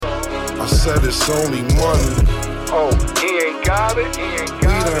I said it's only money. Oh, he ain't got it. We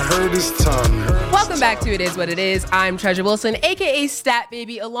done heard his tongue. Welcome back to It Is What It Is. I'm Treasure Wilson, a.k.a. Stat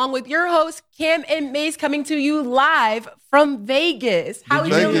Baby, along with your host, Cam and Mace, coming to you live from Vegas. How are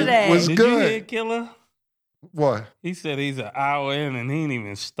you doing today? Was Did good. you hear Killer? What? He said he's an hour in and he ain't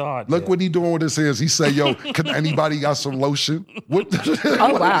even started. Look what he doing with his hands. He say, yo, can anybody got some lotion? What?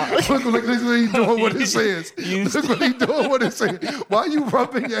 Oh, wow. Look what he doing with his hands. Look what he doing with his hands. Why are you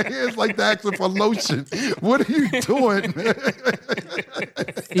rubbing your hands like that asking for lotion? What are you doing, man?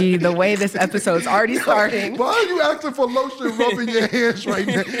 See, the way this episode's already starting. Why are you asking for lotion rubbing your hands right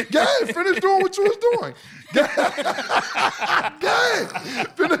now? Go ahead, finish doing what you was doing. Go ahead.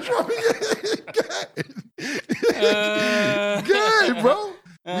 Finish rubbing your hands. Go ahead. Good, bro.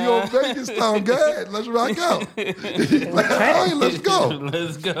 We on Vegas town. Good. Let's rock out. All right, let's go.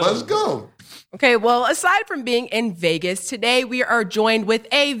 Let's go. Okay, well, aside from being in Vegas, today we are joined with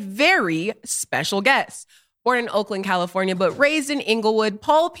a very special guest. Born in Oakland, California, but raised in Inglewood,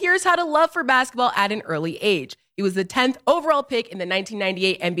 Paul Pierce had a love for basketball at an early age. He was the 10th overall pick in the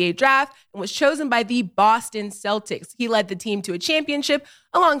 1998 NBA draft and was chosen by the Boston Celtics. He led the team to a championship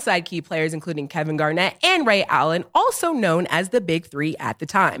alongside key players including Kevin Garnett and Ray Allen, also known as the Big Three at the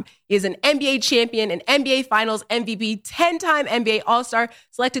time. He is an NBA champion, an NBA Finals MVP, 10-time NBA All-Star,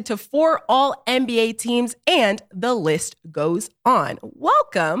 selected to 4 All-NBA teams, and the list goes on.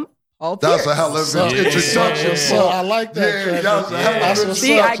 Welcome, Paul Pierce. That's a hell of an introduction. So I like that. Yeah, that was a hell of an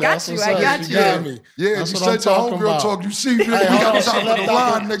See, I got you. I got you. Yeah, That's you what I'm said your talking homegirl about. talk. You see, we Hey, got hold top on, of the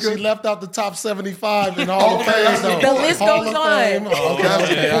line, she nigga. left out the top 75 in Hall of Okay, Fame. that's though. The list Hall goes of Fame. on. Okay,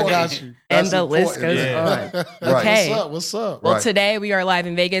 That's I important. got you. And That's the list important. goes Yeah. on. Okay. What's up? Well, Right. today we are live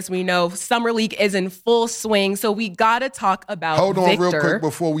in Vegas. We know Summer League is in full swing, so we got to talk about Hold on Victor. real quick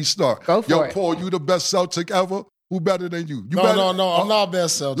before we start. Go for Yo, it. Paul, you the best Celtic ever? Who better than you? No, I'm not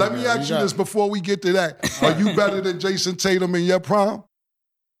best Celtic. Let me ask you this before we get to that. Are you better than Jason Tatum in your prime?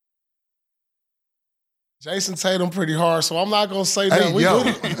 Jason Tatum pretty hard, so I'm not going to say that. Hey, We yo.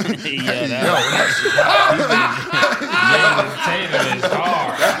 good. Tatum is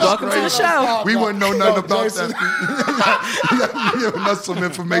hard. Welcome to the show. We wouldn't know nothing No, about Jason. that. You giving us some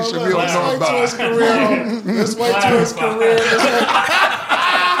information we don't Let's know wait till his about. career. Let's wait till his career.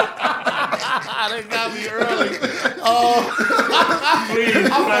 They got me early. I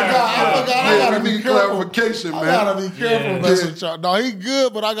forgot. I Yeah, gotta we be need careful. clarification, I man. gotta be careful messing with y'all. No, he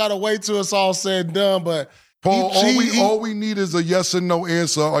good, but I gotta wait till it's all said and done. But Paul, he- all we need is a yes or no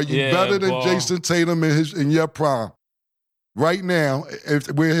answer. Are you Yeah, better than Paul. Jason Tatum in your prime? Right now,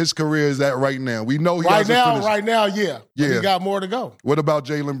 where his career is at right now. We know he right hasn't now, finished. yeah. But Yeah. he got more to go. What about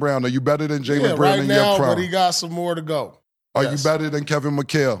Jaylen Brown? Are you better than Jaylen Yeah, Brown right in now, your prime? but he got some more to go. Are you Yes. better than Kevin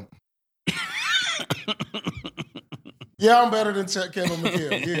McHale? Yeah, I'm better than Kevin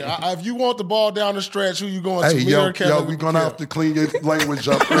McHale. Yeah, if you want the ball down the stretch, who you going to? Hey, Me or Kevin we're going to McHale? have to clean your language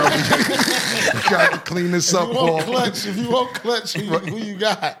up. You got to clean this up, Paul. If you want clutch, who you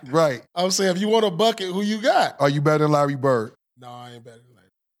got? Right. I'm saying, if you want a bucket, who you got? Are you better than Larry Bird? No, I ain't better than that.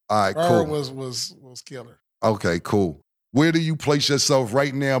 All right, Bird cool. was killer. Okay, cool. Where do you place yourself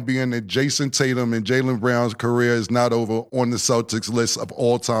right now, being that Jason Tatum and Jaylen Brown's career is not over on the Celtics list of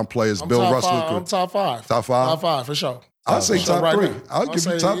all-time players? I'm Bill top Russell. five. I'm top 5. Top 5? Top 5 for sure. I'll say For sure, top right 3. now. I'll give you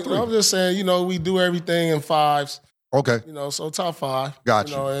say, top 3. I'm just saying, we do everything in 5s. Okay, So top 5. Got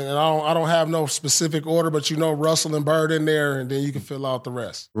you. And I don't have no specific order, but Russell and Bird in there, and then you can fill out the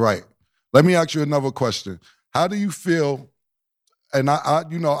rest. right. Let me ask you another question. How do you feel? And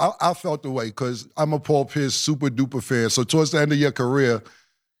I felt the way because I'm a Paul Pierce super duper fan. So towards the end of your career,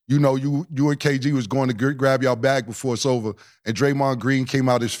 you and KG was going to grab your bag before it's over, and Draymond Green came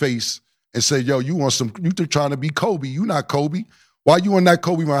out his face and said, "Yo, you trying to be Kobe? You not Kobe. Why you on that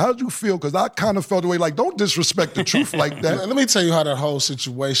Kobe run?" How did you feel? Because I kind of felt the way like, don't disrespect the truth like that. Let me tell you how that whole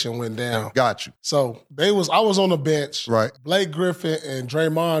situation went down. Got you. So I was on the bench. Right. Blake Griffin and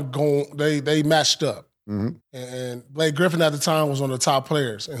Draymond they matched up. Mhm. And Blake Griffin at the time was one of the top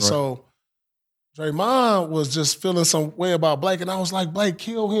players. And so Draymond was just feeling some way about Blake. And I was like, Blake,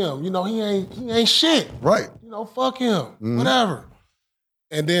 kill him. He ain't shit. Right. Fuck him. Whatever.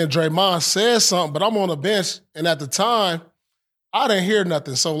 And then Draymond said something, but I'm on the bench. And at the time, I didn't hear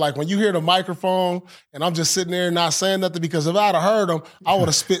nothing. So, like, when you hear the microphone and I'm just sitting there not saying nothing, because if I'd have heard him, I would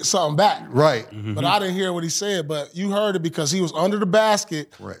have spit something back. Right. But I didn't hear what he said. But you heard it because he was under the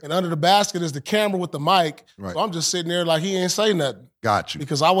basket. Right. And under the basket is the camera with the mic. Right. So I'm just sitting there like he ain't say nothing. Got you.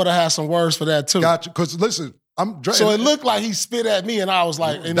 Because I would have had some words for that, too. Got you. Because listen, So it looked like he spit at me, and I was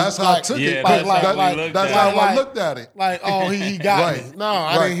like, and that's how I took it. that's That's how I looked at it. Like, oh, he got me. No,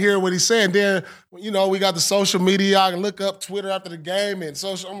 I didn't hear what he's saying. Then, we got the social media. I can look up Twitter after the game and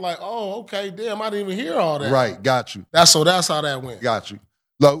social. I'm like, oh, okay, damn, I didn't even hear all that. Right, got you. That's how that went. Got you.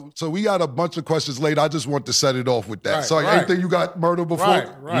 So we got a bunch of questions later. I just want to set it off with that. Right, So anything you got murder before? Right.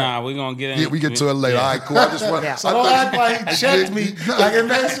 Nah, we're going to get in. Yeah, we get to it later. Yeah. All right, cool. I just want So don't act like he checked me. Like it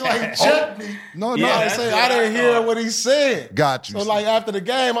makes you like he checked me. No, Yeah, no. I say I didn't hear what he said. Got you. So like after the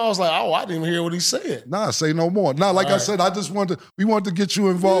game, I was like, oh, I didn't even hear what he said. Nah, say no more. Nah, like I said, I just we wanted to get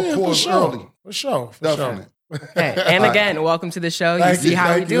you involved early. For sure. Definitely. Okay. And again, welcome to the show. You Thank see you,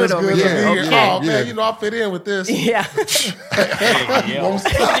 how we thank do you. it It's over good here. to be here. Okay. Oh, man, Yeah. I fit in with this. Yeah.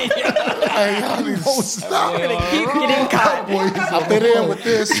 Hey, y'all need to Stop. I'm gonna keep getting caught. I fit in with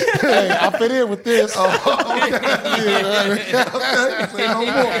this. Hey, I fit in with this. Okay, say no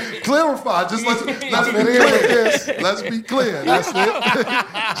more. Clarify. Just let's be clear. Let's be clear. That's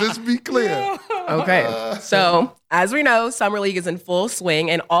it. Just be clear. Okay. So, as we know, Summer League is in full swing,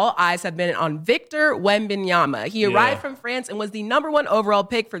 and all eyes have been on Victor Wembanyama. He arrived from France and was the #1 overall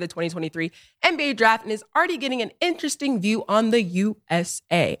pick for the 2023 NBA draft and is already getting an interesting view on the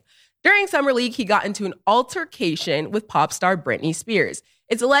USA. During Summer League, he got into an altercation with pop star Britney Spears.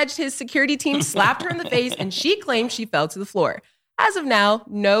 It's alleged his security team slapped her in the face, and she claims she fell to the floor. As of now,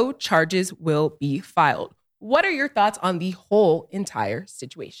 no charges will be filed. What are your thoughts on the whole entire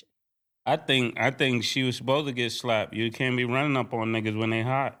situation? I think she was supposed to get slapped. You can't be running up on niggas when they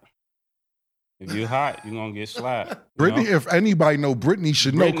hot. If you hot, you're going to get slapped. Brittany, if anybody know, Brittany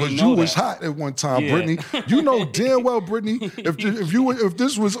should know because you was hot at one time, Yeah. Brittany. You know damn well, Brittany, if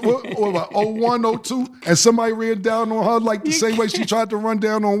this was 01, 02, and somebody ran down on her like the same way she tried to run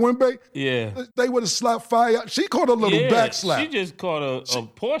down on Wemby, Yeah. they would have slapped fire. She caught a little back slap. She just caught a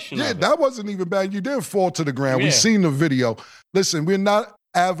portion Yeah, of it. that wasn't even bad. You didn't fall to the ground. We Yeah. seen the video. Listen, we're not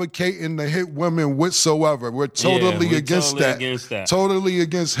advocating to hit women whatsoever. We're totally we're against totally that. against that. Totally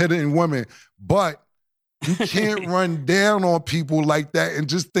against hitting women. But you can't run down on people like that and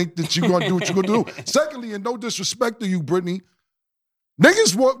just think that you're going to do what you're going to do. Secondly, and no disrespect to you, Brittany,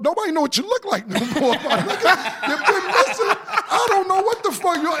 niggas, nobody know what you look like no more. My nigga, you've been missing. I don't know what the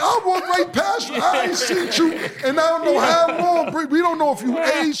fuck. I walked right past you. I ain't seen you. And I don't know how long. We don't know if you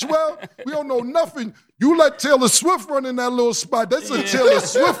aged well. We don't know nothing. You let Taylor Swift run in that little spot. That's a Taylor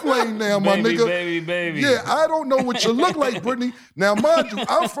Swift lane now, my nigga. Baby. Yeah, I don't know what you look like, Brittany. Now, mind you,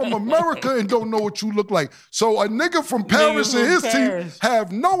 I'm from America and don't know what you look like. So a nigga from Paris and his team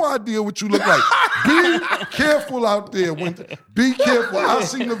have no idea what you look like. Be careful out there. Be careful. I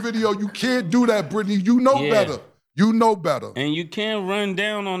seen the video. You can't do that, Brittany. You know better. You know better. And you can't run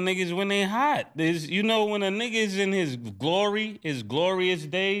down on niggas when they hot. When a nigga is in his glorious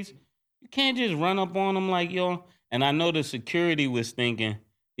days, you can't just run up on him like, yo. And I know the security was thinking,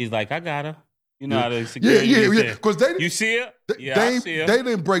 he's like, I got her. You know how the security Yeah. Because you see her? I see her. They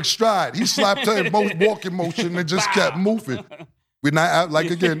didn't break stride. He slapped her in most walking motion and just kept moving. We're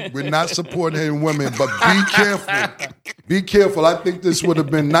not supporting hitting women, but be careful. Be careful. I think this would have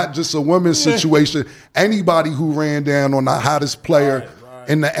been not just a women's situation, anybody who ran down on the hottest player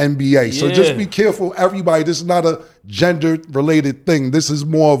in the NBA. So just be careful, everybody. This is not a gender-related thing. This is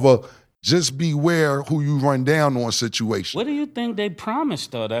more of a just beware who you run down on situation. What do you think they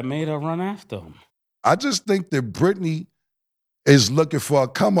promised her that made her run after him? I just think that Brittany is looking for a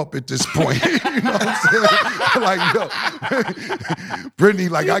come up at this point. You know what I'm saying? Like, yo, Brittany,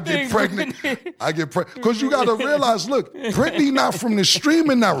 like, I get pregnant. Because you got to realize, look, Brittany not from the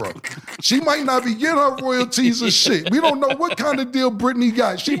streaming era. She might not be getting her royalties and shit. We don't know what kind of deal Brittany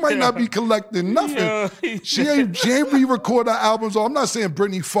got. She might not be collecting nothing. She ain't re-record her albums. I'm not saying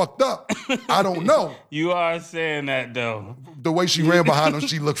Brittany fucked up. I don't know. You are saying that, though. The way she ran behind him,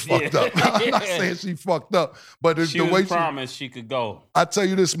 she looked fucked up. I'm not saying she fucked up, but it's the way promised she could go. I tell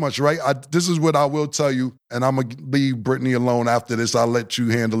you this much, right? This is what I will tell you, and I'm gonna leave Brittany alone after this. I'll let you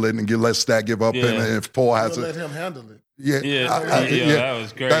handle it and let Stat give up, and if Paul has to let him handle it. Yeah, that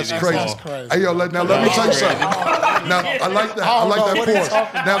was crazy. That's crazy. That's crazy. Hey, yo, let me tell you something. Now, I like that. I like that pause.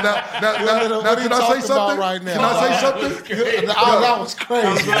 Now, can I say something? Right now? Can I say something? That was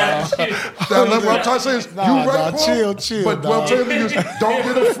crazy. What I'm trying to say is, you right, Paul? Chill. But what I'm telling you is, don't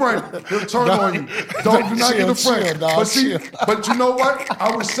get a friend. He'll turn on you. Do not get a friend. But you know what?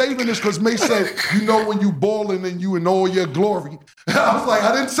 I was saving this because May said, you know when you balling and you in all your glory, I was like,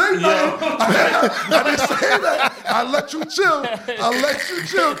 I didn't say nothing. I didn't say that. I let you chill.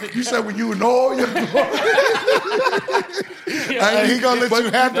 You said when you in all your Hey, he gonna let you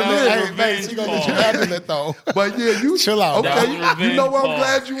handle that it. was Hey, revenge Mace, he gonna let you Paul. handle it though. But yeah, you Chill out. That Okay, was you know what? I'm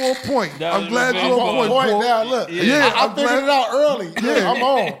revenge, glad you on point. That I'm was glad you revenge, on point, Point Paul. now, look. Yeah, I I'm figured glad- it out early. Yeah. I'm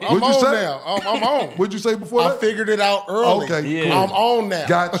on. I'm What'd you on say? now. I'm on. What'd you say before I that? figured it out early. Okay, Yeah. cool. I'm on now.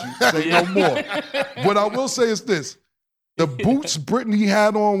 Got you. Say no more. What I will say is this. The boots Brittany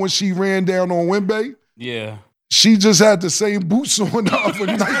had on when she ran down on Wemby, Yeah. she just had the same boots on the other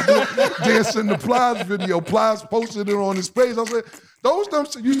night dancing the Plies video. Plies posted it on his page. I said,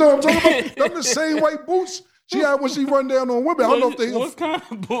 you know what I'm talking about? Them the same white boots she had when she run down on Wemby. I don't know if they... What kind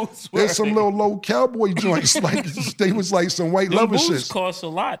of boots were There's some they? little low cowboy joints. Like they was like some white Them leather boots shit. cost a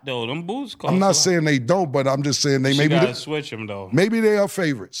lot, though. Them boots cost I'm a not lot. saying they don't, but I'm just saying they She maybe gotta switch them, though. maybe they are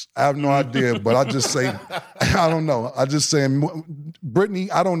favorites. I have no idea, but I just say I don't know. I just saying Brittany.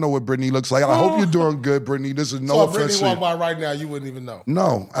 I don't know what Brittany looks like. I hope you're doing good, Brittany. This is no So if offense. Brittany to you. walked by right now, you wouldn't even know.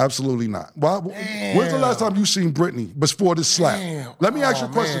 No, absolutely not. Well, when's the last time you seen Brittany before the slap? Damn. Let me ask you a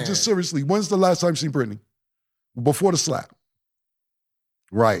Oh, question, man. just seriously. When's the last time you seen Brittany? Before the slap.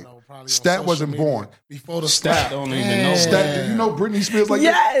 Right. No, probably on Stat social wasn't media. born. Before the Stat slap. don't even know. Stat, do you know Britney Spears like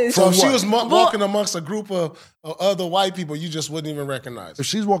Yes. that? So From if she what? was walking amongst a group of other white people, you just wouldn't even recognize her. If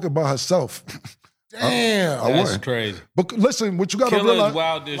she's walking by herself, Damn. I That's wouldn't. crazy. But listen, what you got to Killer realize. is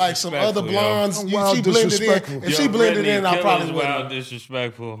wild disrespectful. Like some other yo. blondes, Wild she blended in. disrespectful. If she blended in, I probably Killer's wouldn't. wild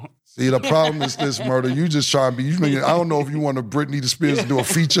disrespectful. See, the problem is this, Murder. You just trying to be. I don't know if you want to Britney Spears to do a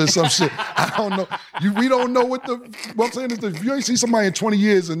feature or some shit. I don't know. We don't know what I'm saying is that if you ain't see somebody in 20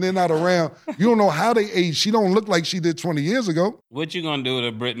 years and they're not around, you don't know how they age. She don't look like she did 20 years ago. What you gonna do with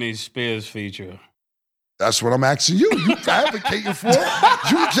a Britney Spears feature? That's what I'm asking you. You advocating for?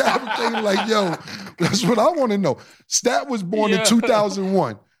 You advocating like, yo, that's what I want to know. Stat was born in Yeah.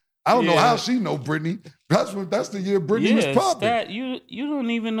 2001. I don't know Yeah. how she know Britney. That's the year Britney was popping. Stat, you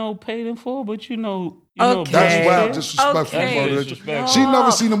don't even know Paid in Full, but you know Okay. That's wild Britney. disrespectful. Okay. Murder. Disrespectful. She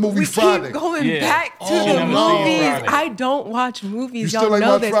never seen the movie we Friday. keep going Yeah. back to Oh, the she never seen movies. Friday. I don't watch movies. You still Y'all ain't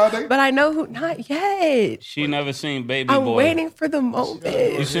know watch this, Friday? but I know who. Not yet. She never seen Baby I'm Boy. waiting for the You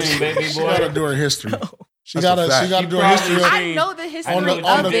moment. seen Baby She gotta Boy? do her history. She That's a gotta fact. do her Probably history. seen- I know the history On the-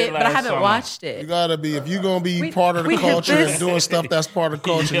 of it, but I last haven't summer. watched You it. gotta be, if you're gonna be We- part of the we did culture this. and doing stuff that's part of the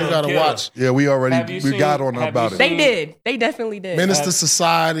culture, you Yeah, gotta yeah. watch. Yeah, we Have already you we seen- got on her have about you it. They did. They definitely did. Minister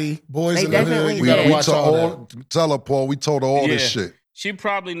Society, Boys They in the Hood. definitely You did. gotta we watch told all that. tell her, Paul, we told her all this shit. She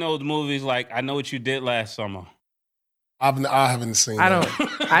probably knows movies like I Know What You Did Last Summer. I haven't seen I that.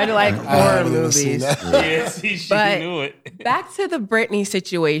 don't. I like I horror haven't even seen movies. that. Yeah, see, she But- knew it. Back to the Britney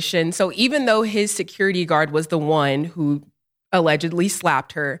situation. So even though his security guard was the one who allegedly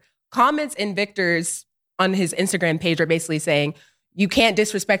slapped her, comments in Victor's on his Instagram page are basically saying, you can't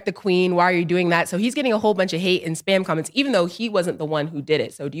disrespect the queen. Why are you doing that? So he's getting a whole bunch of hate and spam comments, even though he wasn't the one who did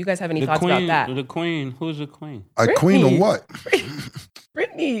it. So do you guys have any The thoughts queen, about that? the queen. Who's the queen? A queen of Britney. what?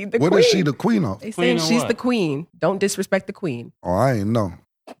 Britney, the What queen. is she the queen of? They Queen saying of she's what? the queen. Don't disrespect the queen. Oh, I ain't know.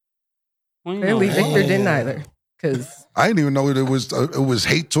 Queen Clearly, of Victor what? didn't either. Because I didn't even know it was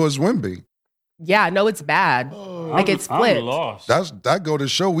hate towards Wemby. yeah, no, it's bad. Like it's flipped. I'm lost. That go to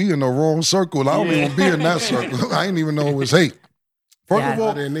show we in the wrong circle. I don't Yeah. even be in that circle. I didn't even know it was hate. First Yeah. of all,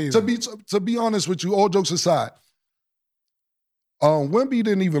 I didn't either. to be honest with you, all jokes aside, Wemby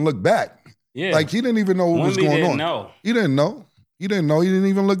didn't even look back. yeah. Like he didn't even know what was Wemby going didn't on. know. He didn't know. He didn't know. He didn't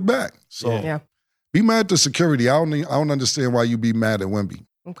even look back. So Yeah. Yeah. be mad to security. I don't understand why you be mad at Wemby.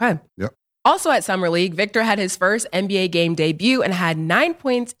 Okay. Yep. Also at Summer League, Victor had his first NBA game debut and had 9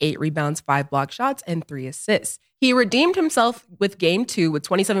 points, 8 rebounds, 5 block shots, and 3 assists. He redeemed himself with game 2 with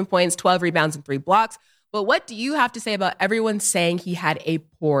 27 points, 12 rebounds, and 3 blocks. But what do you have to say about everyone saying he had a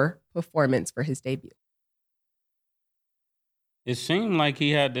poor performance for his debut? It seemed like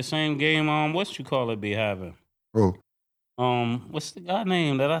he had the same game what you call it be having. Oh, What's the guy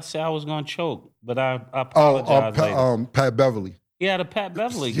name that I said I was gonna choke, but I oh, apologize later. Pat Beverly. He had a Pat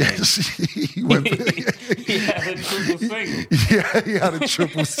Beverly game. Yes, he went. He had a triple single. Yeah, he had a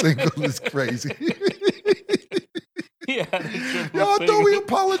triple single. It's crazy. He had a triple Yo, I single. thought we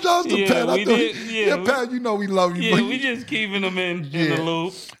apologized to Yeah, Pat. I we thought, did. Yeah, we- Pat, you know we love you. Yeah, but we just keeping him in Yeah. the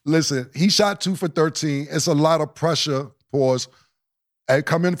loop. listen, he shot 2 for 13. It's a lot of pressure. Pause. And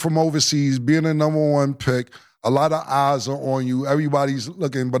coming from overseas, being a number 1 pick, a lot of eyes are on you. Everybody's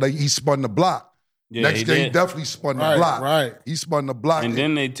looking, but he spun the block. Yeah, Next he game, did. definitely spun the Right, block. right. He spun the block. And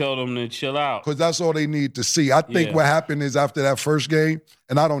then they told him to chill out. Because that's all they need to see. I think Yeah. what happened is after that first game,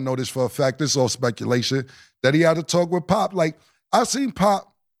 and I don't know this for a fact, this is all speculation, that he had to talk with Pop. Like, I seen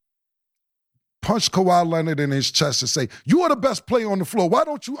Pop punch Kawhi Leonard in his chest and say, you are the best player on the floor. Why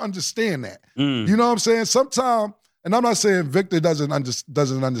don't you understand that? You know what I'm saying? Sometimes, and I'm not saying Victor doesn't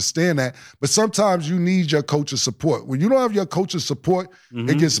understand that, but sometimes you need your coach's support. When you don't have your coach's support,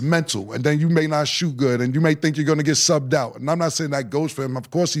 it gets mental, and then you may not shoot good, and you may think you're going to get subbed out. And I'm not saying that goes for him.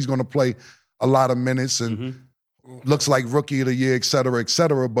 Of course, he's going to play a lot of minutes and looks like rookie of the year, et cetera, et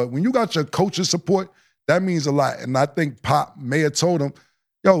cetera. But when you got your coach's support, that means a lot. And I think Pop may have told him,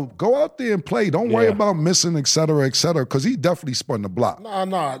 yo, go out there and play. Don't worry about missing, et cetera, because he definitely spun the block.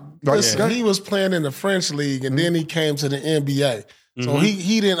 No. Listen, he was playing in the French league, and then he came to the NBA. So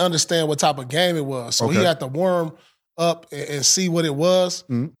he didn't understand what type of game it was. So he had to warm up and see what it was.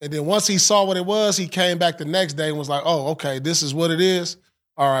 And then once he saw what it was, he came back the next day and was like, oh, okay, this is what it is.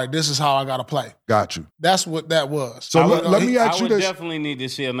 All right, this is how I got to play. Got you. That's what that was. So let me ask you this. I would definitely need to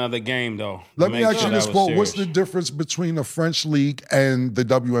see another game, though. Let me ask you this, Paul. What's the difference between the French league and the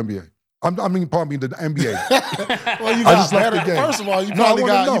WNBA? the NBA. Well, you got better. First of all, you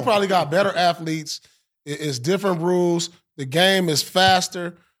probably got better athletes. It's different rules. The game is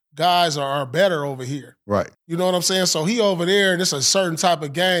faster. Guys are better over here. Right. You know what I'm saying? So he over there, and it's a certain type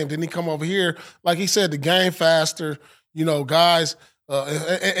of game. Then he come over here. Like he said, the game faster. You know, guys...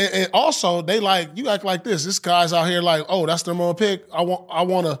 and also, they you act like this. This guy's out here like, oh, that's the number one pick. I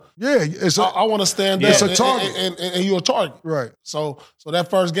want to. Yeah, I want to stand up. It's a target, and you're a target, right? So that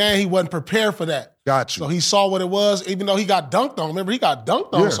first game, he wasn't prepared for that. Got you. So he saw what it was, even though he got dunked on. Remember, he got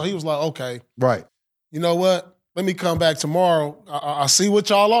dunked on, so he was like, okay, right. You know what? Let me come back tomorrow. I see what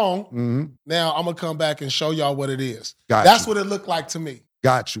y'all on. Now I'm gonna come back and show y'all what it is. That's what it looked like to me.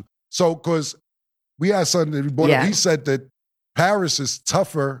 Got you. So, because we had something that we brought up, he said that Paris is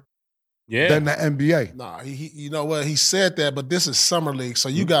tougher than the NBA. Nah, he you know what? He said that, but this is Summer League. So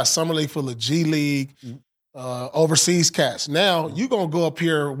you got Summer League full of G League, overseas cats. Now you're going to go up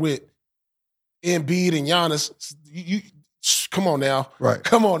here with Embiid and Giannis. You come on now. Right.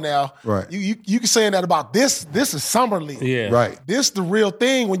 Come on now. Right. You can say that about this. This is Summer League. Yeah. Right. This the real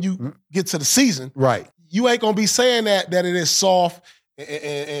thing when you get to the season. Right. You ain't going to be saying that it is soft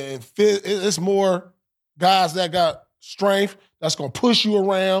and it's more guys that got strength, that's going to push you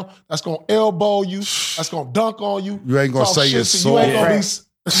around, that's going to elbow you, that's going to dunk on you. You ain't going to say it's soft. You ain't going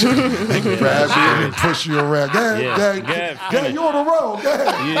to be... grab you and push you around. Go ahead, you on the road. Go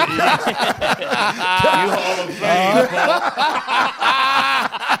ahead. You Hall of Fame,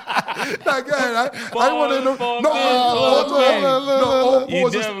 Paul. Go ahead. I want to know.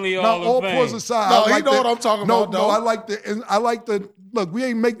 All pause aside. No, you know what I'm talking about. No, I like the. Look, we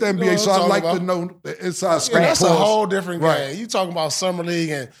ain't make the NBA, so I like to know the inside scoop. That's a whole different game. You talking about Summer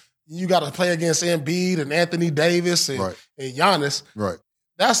League, and you got to play against Embiid and Anthony Davis and Giannis. Right.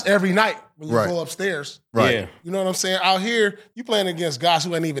 That's every night when you go upstairs. Right. Yeah. You know what I'm saying? Out here, you playing against guys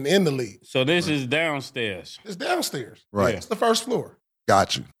who ain't even in the league. So this is downstairs. It's downstairs. Right. It's the first floor.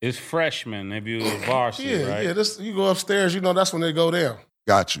 Got you. It's freshmen if you was varsity, right? Yeah, you go upstairs, that's when they go down.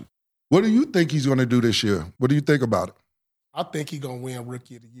 Got you. What do you think he's going to do this year? What do you think about it? I think he's going to win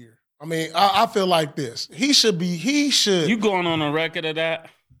Rookie of the Year. I mean, I feel like this. He should. You going on a record of that?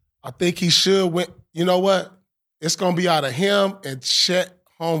 I think he should win. You know what? It's going to be out of him and Chet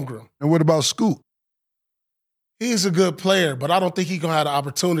Holmgren. And what about Scoot? He's a good player, but I don't think he's going to have the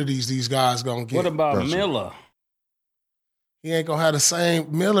opportunities these guys going to get. What about Miller? He ain't going to have the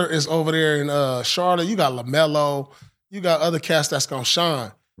same. Miller is over there in Charlotte. You got LaMelo. You got other cats that's going to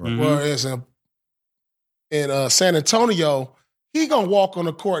shine. Right. Whereas in San Antonio, he going to walk on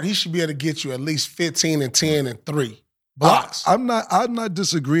the court. He should be able to get you at least 15 and 10 and 3 blocks. I'm not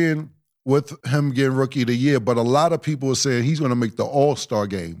disagreeing with him getting Rookie of the Year, but a lot of people are saying he's going to make the All-Star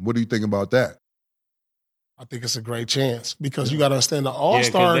game. What do you think about that? I think it's a great chance because you got to understand the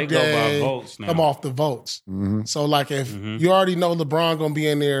All-Star game come off the votes. Mm-hmm. So, like, if you already know LeBron going to be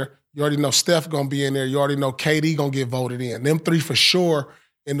in there, you already know Steph going to be in there, you already know KD going to get voted in. Them three for sure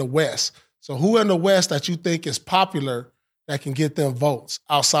in the West. So who in the West that you think is popular that can get them votes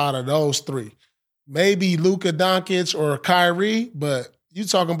outside of those three? Maybe Luka Doncic or Kyrie, but you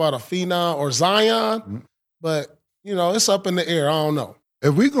talking about a Phenom or Zion, but, it's up in the air. I don't know.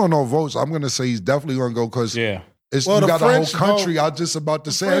 If we go no votes, I'm going to say he's definitely going to go because you got the whole country. I was just about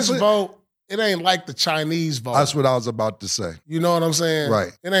to say. The French vote, it ain't like the Chinese vote. That's what I was about to say. You know what I'm saying?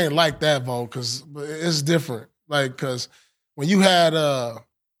 Right. It ain't like that vote because it's different. Like, because when you had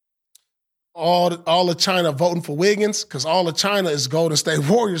all of China voting for Wiggins, because all of China is Golden State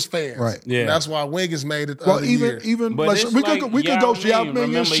Warriors fans. Right. Yeah. And that's why Wiggins made it the other year. Even we could go Yao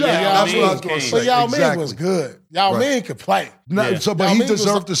Ming and Shaq. That's what I was going to say. But Yao Ming was good. Yao Ming could play. But he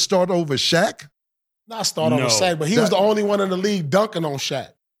deserved to start over Shaq? Not start over Shaq, but he was the only one in the league dunking on Shaq.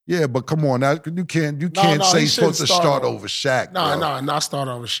 Yeah, but come on, you can't he say he's shouldn't supposed to start over. over Shaq. No, bro. not start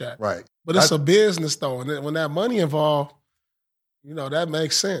over Shaq. Right. But it's a business though, and then when that money involved, that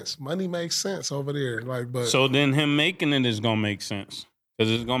makes sense. Money makes sense over there. But So then him making it is gonna make sense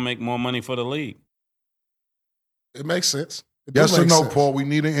because it's gonna make more money for the league. it makes sense. It do Yes or make no, sense. Paul? We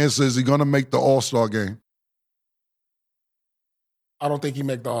need an answer. Is he going to make the All-Star game? I don't think he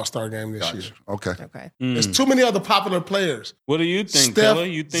make the All-Star game this year. Okay. Okay. There's too many other popular players. What do you think, Steph, Killer?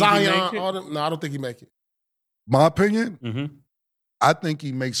 You think Zion, he make it? all them. No, I don't think he make it. My opinion, Mm-hmm. I think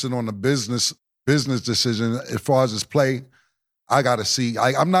he makes it on a business decision as far as his play. I got to see.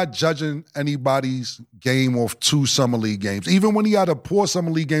 I'm not judging anybody's game off 2 summer league games. Even when he had a poor summer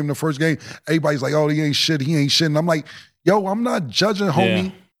league game in the first game, everybody's like, oh, he ain't shit. And I'm like, yo, I'm not judging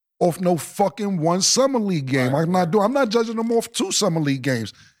homie off no fucking 1 summer league game. Right. I'm not judging him off 2 summer league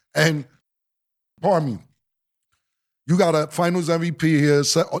games. And, pardon me, you got a finals MVP here,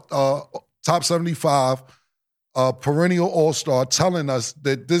 top 75, perennial all-star telling us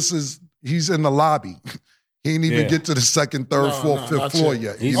that he's in the lobby. He didn't even get to the second, third, fourth, fifth floor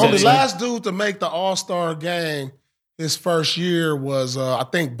yet. He's The Exactly. last dude to make the All-Star game his first year was, I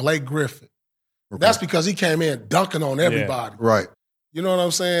think, Blake Griffin. That's because he came in dunking on everybody. Right. You know what I'm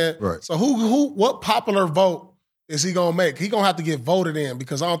saying? Right. So what popular vote is he gonna make? He gonna have to get voted in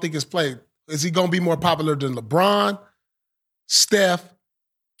because I don't think it's played. Is he gonna be more popular than LeBron, Steph,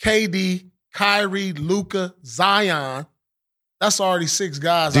 KD, Kyrie, Luka, Zion? That's already 6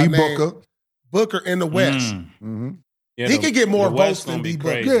 guys. I named. Booker in the West. Mm-hmm. Yeah, He could get more the votes West than gonna be D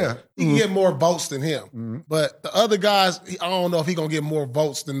Booker. crazy. Yeah. He can get more votes than him. Mm-hmm. But the other guys, I don't know if he gonna get more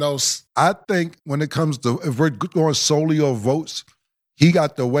votes than those. I think when it comes to, if we're going solely on votes, he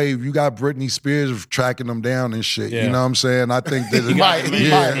got the wave. You got Britney Spears tracking him down and shit. Yeah. You know what I'm saying? I think that He might. he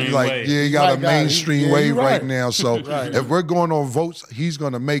He got a might mainstream yeah, wave you're right right. now. So Right. if we're going on votes, he's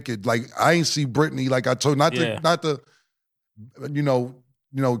gonna make it. Like I ain't see Britney, like I told, not to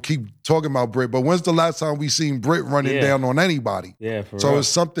keep talking about Brit, but when's the last time we seen Brit running down on anybody? Yeah, for So real. it's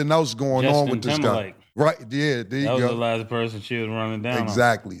something else going Justin on with this Timberlake. guy. Right, yeah, there you That was the go. last person she was running down on.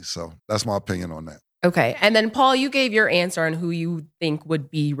 Exactly. So that's my opinion on that. Okay. And then, Paul, you gave your answer on who you think would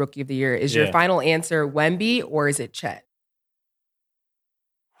be Rookie of the Year. Is your Yeah. final answer Wemby or is it Chet?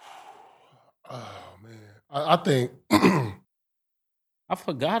 Oh man, I think. I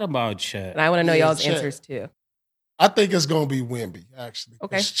forgot about Chet. And I want to know Yeah, y'all's Chet. answers too. I think it's gonna be Wemby actually.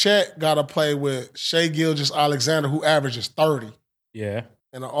 Okay. 'Cause Chet got to play with Shea Gilgeous-Alexander, who averages 30 Yeah.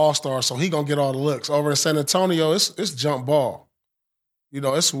 and an All-Star, so he gonna get all the looks. Over in San Antonio, it's jump ball.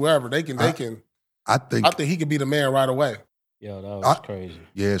 It's whoever they can. I think, I think he could be the man right away. Yo, that was crazy.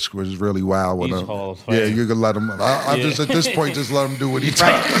 yeah, it's really wild with He's him. Hall of Fame. Yeah, you can let him. I Yeah. just at this point just let him do what he does.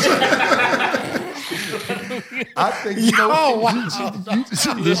 I think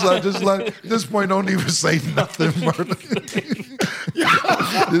just let at this point don't even say nothing, murder.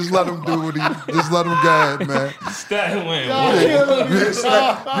 Just let him do what just let him go ahead, man. Stat win.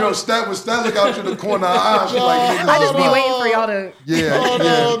 Yeah, Stat look out to the corner of our eye. She like, nigga, I just be waiting for y'all to.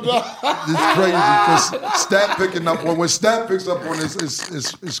 It's crazy because Stat picking up when Stat picks up on this,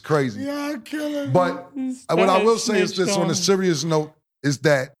 it's crazy. Yeah, killing. But what I will say is this on a serious note is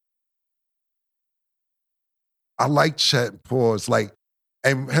that I like Chet Pause. Like,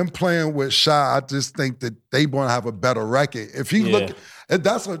 and him playing with Shy, I just think that they want to have a better record. If he look,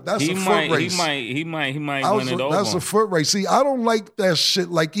 that's a foot race. He might win it over. That's a foot race. See, I don't like that shit.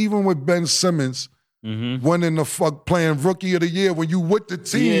 Like even with Ben Simmons winning the playing Rookie of the Year when you with the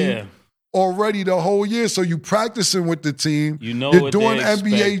team already the whole year, so you practicing with the team. You know you're what doing they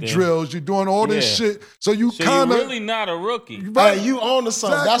NBA expecting. drills. You're doing all this shit. So you kind of you're really not a rookie. Hey, you own the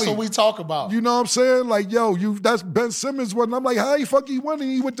something. That's Exactly. what we talk about. You know what I'm saying? Like, yo, that's Ben Simmons wasn't. I'm like, how the fuck he winning?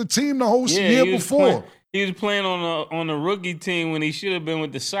 He with the team the whole year he was before. He was playing on a rookie team when he should have been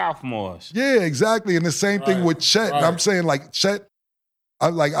with the sophomores. Yeah, exactly. And the same thing Right, with Chet. right. I'm saying like Chet, I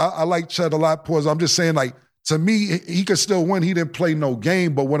like Chet a lot. Pause. I'm just saying like to me, he could still win. He didn't play no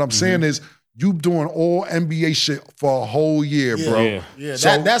game, but what I'm saying is you doing all NBA shit for a whole year, bro. Yeah,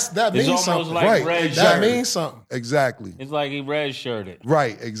 So- that It's means almost something. like Right, red exactly. That shirt. means something. Exactly. It's like he red shirted.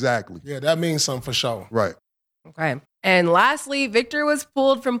 Right, exactly. Yeah, that means something for sure. Right. Okay. And lastly, Victor was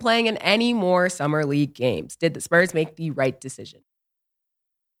pulled from playing in any more summer league games. Did the Spurs make the right decision?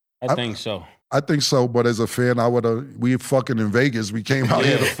 I think so. I think so, but as a fan, we fucking in Vegas. We came out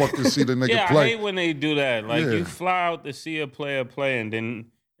here to fucking see the nigga Yeah, I play. hate when they do that. Like Yeah. you fly out to see a player play and then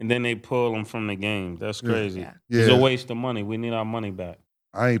they pull them from the game. That's crazy. Yeah. It's Yeah. a waste of money. We need our money back.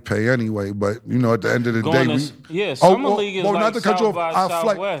 I ain't pay anyway, but you know, at the end of the Going day, to, Summer League is like not to cut you South by off,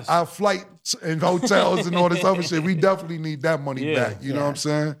 Southwest. our flights and hotels and all this other shit. We definitely need that money back. You know what I'm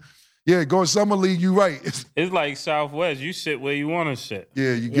saying? Yeah, going Summer League, you right. It's like Southwest. You sit where you want to sit.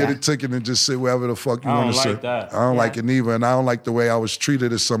 Yeah, you get a ticket and just sit wherever the fuck you want to sit. I don't like that. I don't like it neither, and I don't like the way I was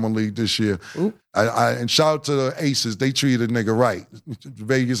treated at Summer League this year. And shout out to the Aces. They treated a nigga right.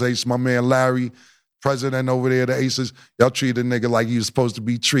 Vegas Ace, my man Larry, president over there, the Aces, y'all treat a nigga like you're supposed to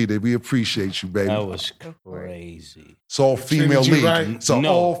be treated. We appreciate you, baby. That was crazy. It's all female league. Right? It's an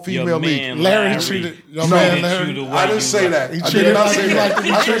all female league. Larry treated your man Larry. I didn't say that. He treated like you like to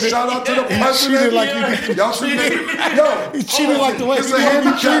be I said treated. shout out to the He president. treated like you did. Y'all treated. Yo, He treated like the way it's you a want to be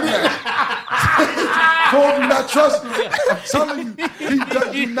handicap treated. match. Paul, do not trust me. I'm telling you, he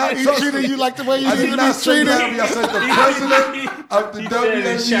does not He trust treated me. you like the way you I need did to not be say treated. Larry. I said the president of the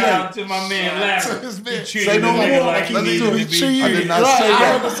Shout out WNBA. to my man Larry. This He bitch. treated Say no the nigga more. like he Let's needed do to it. be Cheated. I did not Right, say I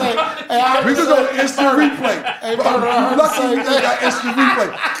that. heard to say, hey, I heard We to can go say- instant replay. Hey, brother, I heard to Lucky say we got instant replay.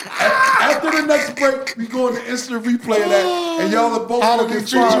 After the next break, we go into instant replay of that, and y'all are both How gonna did he get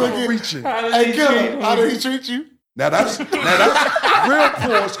treat you fined again? for reaching. Hey, Killer, how did he treat you? Now that's real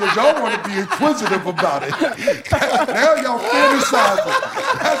pause because y'all want to be inquisitive about it. Now y'all fantasizing.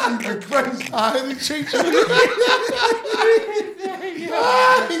 That's even crazy. How did he treat you? He treated you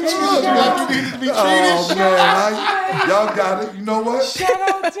like you needed to be treated. Oh man, y'all got it. You know what? Shout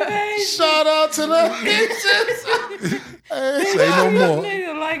out today. Shout out to the Say no more.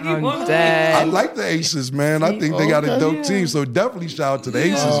 Nigga like I'm you want I dead. like the Aces, man. I think they got a dope team, so definitely shout out to the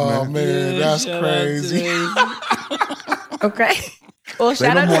Aces, Oh man. man, that's Shout out crazy. Okay. Well, Say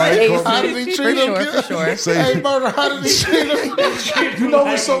shout no out to more. I ain't the How did he Aces. treat him? For sure. Say, Hey, Murder, how did he treat him? you know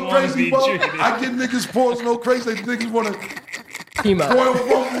what's so Like you wanna crazy, be bro? treated. I get niggas pause no crazy. They niggas want to Chemo. Royal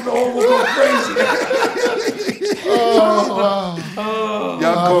Rumble, the whole go crazy. Y'all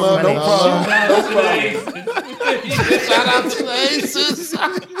go, funny. no problem. Shout out to the Aces.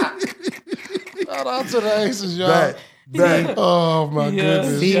 Shout out to the Aces, y'all. Back. Oh my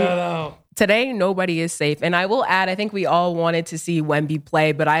goodness. Shout out. Today, nobody is safe. And I will add, I think we all wanted to see Wemby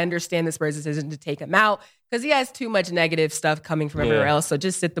play, but I understand the Spurs' decision to take him out because he has too much negative stuff coming from everywhere else. So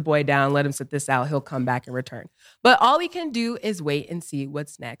just sit the boy down, let him sit this out. He'll come back and return. But all we can do is wait and see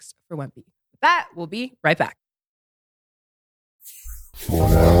what's next for Wemby. With that, we'll be right back.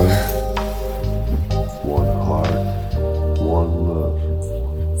 1 hour, 1 heart, 1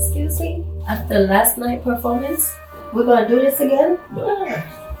 love. Excuse me? After last night's performance, we're gonna do this again?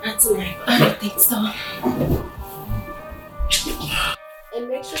 Not tonight. I don't think so. And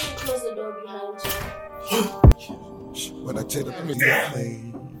make sure you close the door behind you. When I take the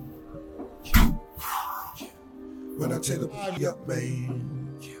plane, when I take the up, man.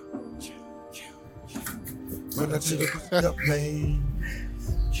 When I take the up, man.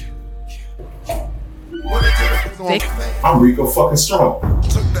 Vic, I'm Rico fucking strong.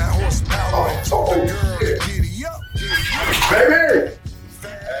 Took that horsepower and told the girl to giddy up. Baby!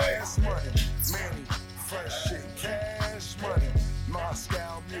 Fast money, money, fresh shit, cash money,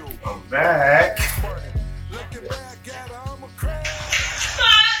 Moscow mule. I'm back. Looking back at her, I'm a crash.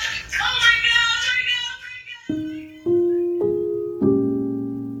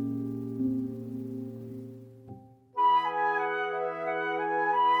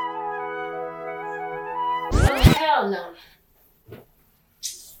 Hell no.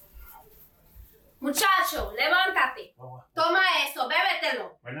 Muchacho, levántate. Toma eso,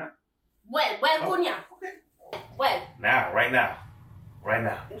 bébetelo. Right now? Well, cuña. Well, Now, right now. Right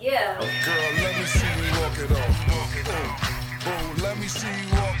now. yeah. Girl, let me see you walk it off. Boo, let me see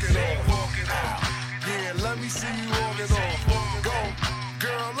you walk it off. Yeah, let me see you walk it off. Go,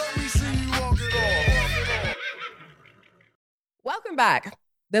 girl, let me see you walk it off. welcome back.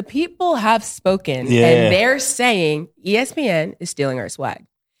 The people have spoken, Yeah. and they're saying ESPN is stealing our swag.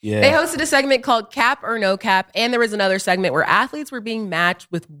 Yeah. They hosted a segment called Cap or No Cap, and there was another segment where athletes were being matched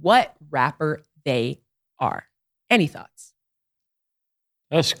with what rapper they are. Any thoughts?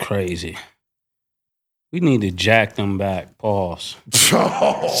 That's crazy. We need to jack them back. Pause.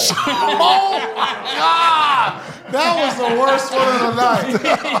 That was the worst one of the night.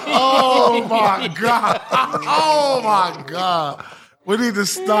 Oh my God. Oh my God. We need to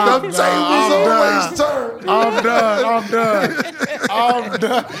stop. Them now. tables I'm always done. turn. I'm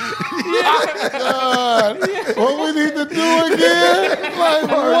done. What we need to do again? Like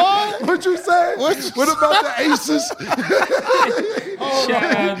what? What you say? What about the Aces? Shout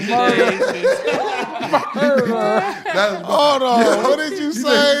out to the Aces. That's Hold on. What did you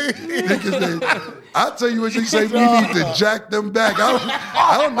say? I'll tell you what you say. We need to jack them back.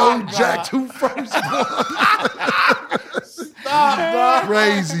 I don't know who jacked who first. Stop, bro.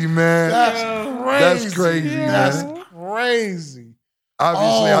 Crazy, man. That's crazy. That's crazy, That's man. crazy.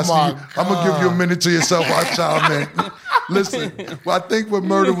 Obviously, Oh, I see my you. I'm going to give you a minute to yourself, watch out, man. Listen, I think what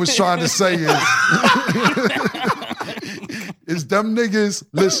Murder was trying to say is them niggas,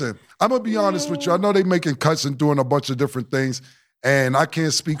 listen, I'm going to be honest with you. I know they making cuts and doing a bunch of different things, and I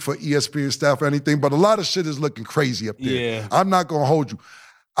can't speak for ESPN staff or anything, but a lot of shit is looking crazy up there. Yeah. I'm not going to hold you.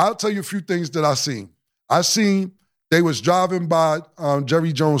 I'll tell you a few things that I seen. I seen they was driving by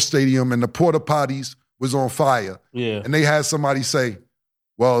Jerry Jones Stadium and the porta potties was on fire. Yeah. And they had somebody say,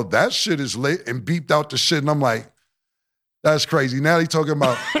 well, that shit is lit, and beeped out the shit. And I'm like, that's crazy. Now they talking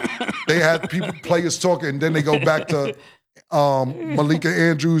about, they had players talking, and then they go back to Malika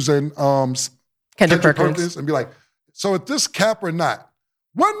Andrews and Kendrick Perkins. and be like, so is this cap or not?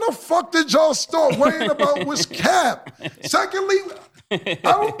 When the fuck did y'all start worrying about what's cap? Secondly, I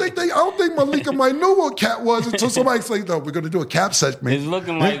don't think Malika might know what cap was until somebody said, no, we're gonna do a cap segment. It's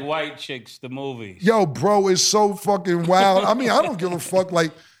looking like White Chicks, the movie. Yo, bro, it's so fucking wild. I mean, I don't give a fuck.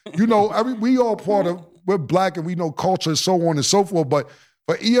 Like, you know, we all part of, we're black and we know culture and so on and so forth, but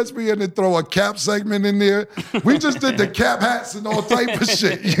for ESPN to throw a cap segment in there, we just did the cap hats and all type of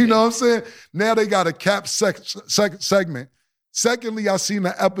shit. You know what I'm saying? Now they got a cap segment. Secondly, I seen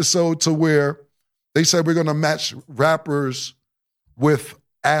an episode to where they said we're gonna match rappers with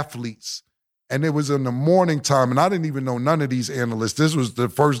athletes. And it was in the morning time, and I didn't even know none of these analysts. This was the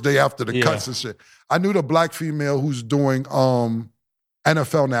first day after the cuts and shit. I knew the black female who's doing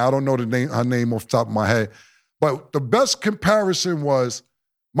NFL now. I don't know her name off the top of my head. But the best comparison was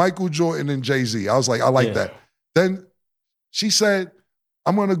Michael Jordan and Jay-Z. I was like, I like that. Then she said,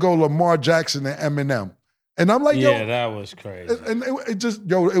 I'm going to go Lamar Jackson and Eminem. And I'm like, yo. That was crazy. And it just,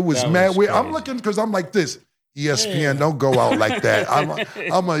 it was That mad was weird. crazy. I'm looking, because I'm like this. ESPN, don't go out like that. I'm a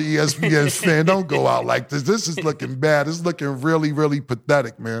ESPN fan. Don't go out like this. This is looking bad. This is looking really, really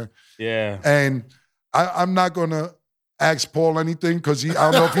pathetic, man. Yeah. And I'm not going to ask Paul anything because I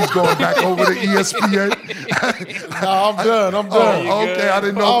don't know if he's going back over to ESPN. No, I'm good. I'm good. Oh, okay. I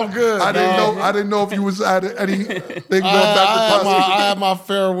didn't know. I'm good. I didn't know if you was at anything going back to I had my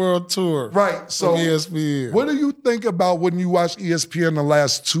farewell tour. Right. So from ESPN. what do you think about when you watch ESPN the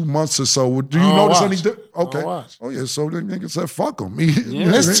last 2 months or so? Do you I don't notice watch. any difference? Okay. I don't watch. Oh, yeah. So the nigga said, fuck them.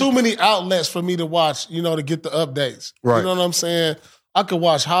 There's too many outlets for me to watch, to get the updates. Right. You know what I'm saying? I could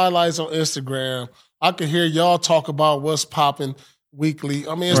watch highlights on Instagram. I could hear y'all talk about what's popping weekly.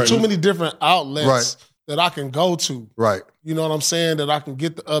 I mean, it's too many different outlets that I can go to. Right. You know what I'm saying? That I can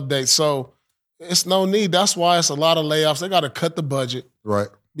get the updates. So it's no need. That's why it's a lot of layoffs. They got to cut the budget Right.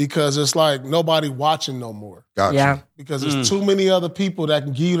 because it's like nobody watching no more. Gotcha. Yeah. Because there's too many other people that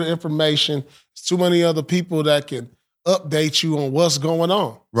can give you the information. There's too many other people that can update you on what's going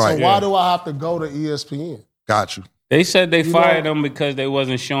on. Right. So why do I have to go to ESPN? Got you. They said they fired them because they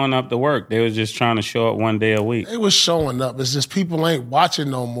wasn't showing up to work. They was just trying to show up one day a week. It was showing up. It's just people ain't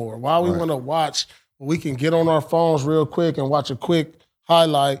watching no more. Why we want to watch? We can get on our phones real quick and watch a quick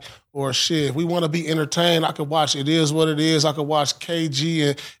highlight or shit. If we want to be entertained, I could watch It Is What It Is. I could watch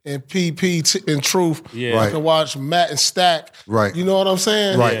KG and PP and Truth. Yeah. I could watch Matt and Stack. Right. You know what I'm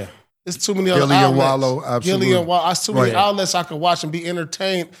saying? Right. Yeah. It's too many other Gilly and outlets. Wallow, absolutely. Gilly and Wallow. It's too many Right. outlets I could watch and be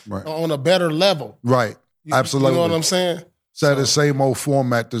entertained Right. on a better level. Right. Absolutely. You know what I'm saying? So the same old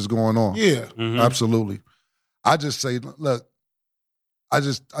format that's going on. Yeah. Absolutely. I just say, look, I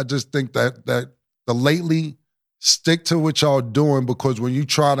just think that the lately stick to what y'all doing, because when you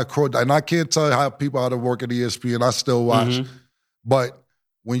try to and I can't tell you how people how to work at ESPN, I still watch, but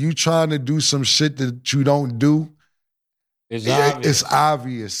when you trying to do some shit that you don't do, It's it's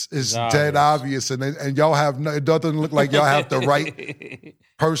obvious. It's dead obvious, and y'all have it doesn't look like y'all have the right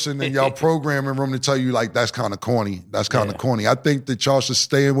person in y'all programming room to tell you like that's kind of corny. That's kind of corny. I think that y'all should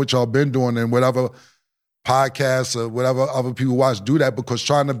stay in what y'all been doing and whatever podcasts or whatever other people watch do that, because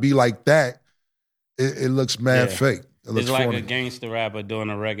trying to be like that, it looks mad fake. It looks It's like phony. a gangster rapper doing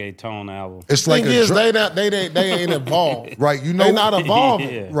a reggaeton album. It's like Thing is, they ain't evolved. right. You know, They not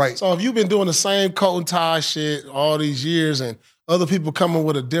evolving. Yeah. right. So if you've been doing the same coat and tie shit all these years, and other people coming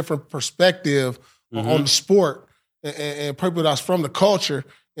with a different perspective on the sport, and people that's from the culture,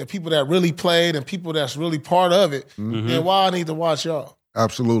 and people that really played, and people that's really part of it, then why I need to watch y'all?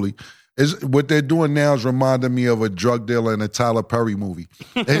 Absolutely. What they're doing now is reminding me of a drug dealer in a Tyler Perry movie.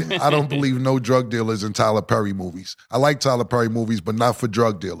 I don't believe no drug dealers in Tyler Perry movies. I like Tyler Perry movies, but not for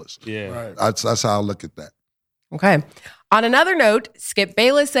drug dealers. Yeah. That's how I look at that. Okay. On another note, Skip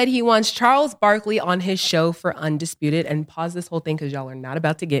Bayless said he wants Charles Barkley on his show for Undisputed. And pause this whole thing because y'all are not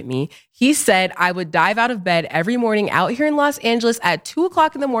about to get me. He said, I would dive out of bed every morning out here in Los Angeles at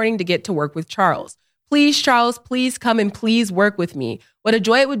 2:00 in the morning to get to work with Charles. Please, Charles, please come and please work with me. What a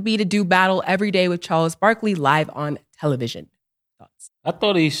joy it would be to do battle every day with Charles Barkley live on television. Thoughts? I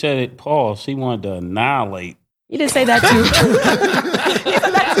thought he said it, pause. He wanted to annihilate. You didn't say that too. He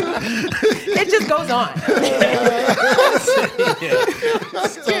said that too. It just goes on.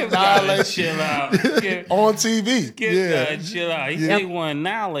 Chill out. On TV. Chill out. He said he want to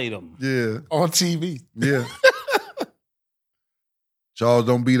annihilate him. Yeah. On TV. Yeah. Charles,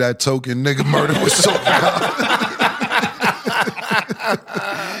 don't be that token nigga murder was so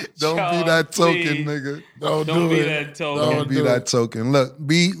Don't be that token, please. nigga. Don't Don't do be it. that token. Don't be that token. Look,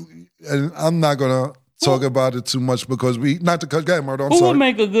 and I'm not gonna talk about it too much because not to cut guy murder. I'm Who sorry. would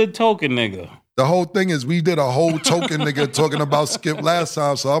make a good token nigga? The whole thing is we did a whole token nigga talking about Skip last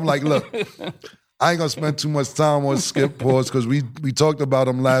time. So I'm like, look, I ain't gonna spend too much time on Skip pause because we talked about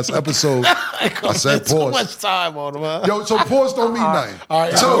him last episode. I said Too pause. much time on him, huh? Yo, so pause don't mean nothing. All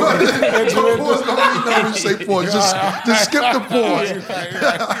right. So pause don't mean nothing when you say pause. Just skip the pause.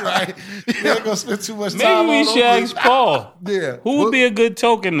 Right. You ain't gonna spend too much time Maybe we on should him. ask Paul. Yeah. Who would be a good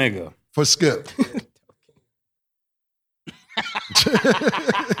token nigga? For Skip?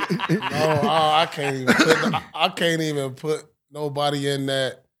 I can't even put nobody in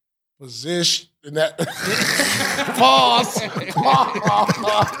that position. In that pause. Yo,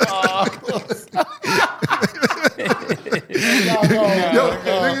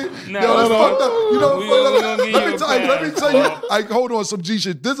 that's fucked up. You know, let me tell you. Like, hold on, some G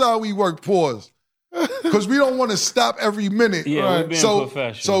shit. This is how we work. Pause. Because we don't want to stop every minute. Yeah, we're being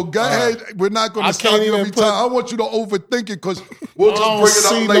professional. So go ahead. We're not going I to stop can't you every even time. I want you to overthink it because we'll I just don't bring it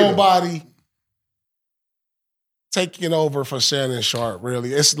see up later. nobody taking over for Shannon Sharp,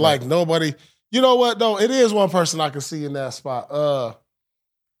 really. It's like nobody. You know what, though? It is one person I can see in that spot.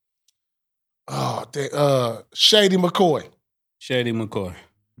 Shady McCoy. Shady McCoy.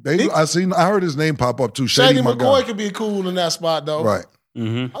 I heard his name pop up too. Shady my McCoy guy. could be cool in that spot, though. Right.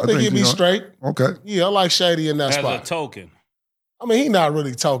 Mm-hmm. I think he'd be you know- straight. Okay. Yeah, I like Shady in that As a spot. token. I mean, he not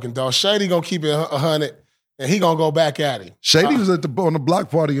really token, though. Shady gonna keep it 100, and he gonna go back at him. Shady was on the block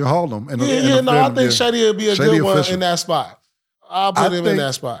party in Harlem. I think Shady would be a Shady good one official. in that spot. I'll put him in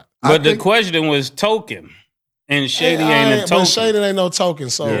that spot. But the question was token. And Shady ain't a token. But Shady ain't no token,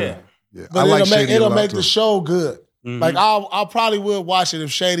 so. Yeah. Yeah. But it'll make the show good. Mhm. Like I probably would watch it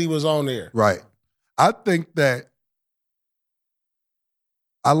if Shady was on there. Right. I think that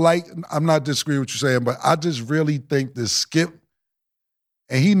I'm not disagreeing with what you're saying, but I just really think that Skip,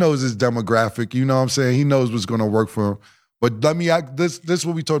 and he knows his demographic, you know what I'm saying? He knows what's going to work for him. But let me ask, this is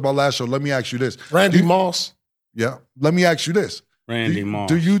what we talked about last show. Let me ask you this. Randy Moss. Yeah. Let me ask you this. Randy Moss.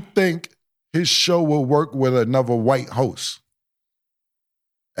 Do you think his show will work with another white host?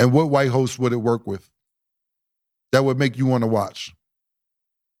 And what white host would it work with that would make you want to watch?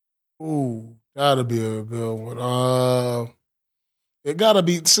 Ooh, that'd be a good one. It gotta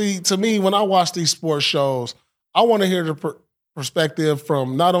be. See, to me, when I watch these sports shows, I want to hear the perspective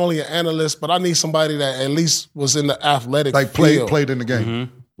from not only an analyst, but I need somebody that at least was in the athletic field. Played in the game.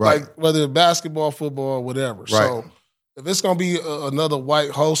 Mm-hmm. Right. Like whether it's basketball, football, or whatever. Right. So if it's gonna be another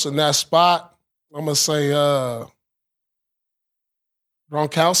white host in that spot, I'm gonna say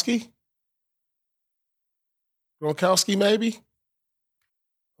Gronkowski. Gronkowski, maybe.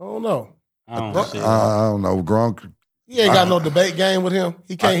 I don't know. I don't see I don't know. Gronk. He ain't got no debate game with him.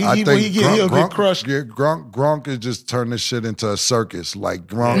 He can't. He'll get crushed. Yeah, Gronk is just turn this shit into a circus. Like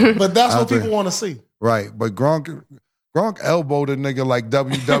Gronk. But that's what I think- people want to see. Right, but Gronk elbowed a nigga like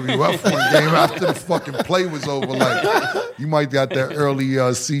WWF one game after the fucking play was over. Like, you might got that early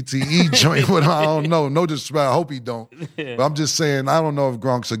CTE joint with him. I don't know. No disrespect. I hope he don't. But I'm just saying, I don't know if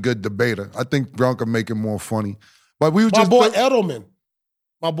Gronk's a good debater. I think Gronk will make it more funny. But we were My just boy Edelman.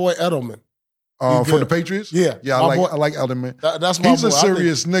 for good. the Patriots. Yeah. yeah. My boy- I like Edelman. That's my He's boy. a I think-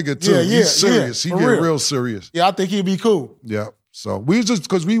 serious nigga too. Yeah, He's serious. yeah, he for get real. real serious. Yeah, I think he'd be cool. Yeah. So we just,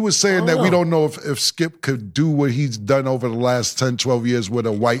 because we were saying that we don't know if Skip could do what he's done over the last 10, 12 years with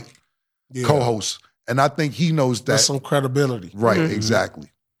a white Yeah. co-host. And I think he knows that. That's some credibility. Right, exactly.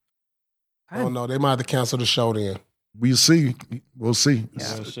 I don't know. They might have to cancel the show then. We'll see. We'll see.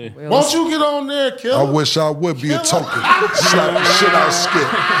 We'll see. Won't you get on there, I killer? wish I would be a token. Slap the shit out of Skip.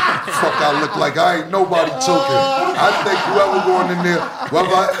 Fuck, I look like I ain't nobody token. I think whoever going in there,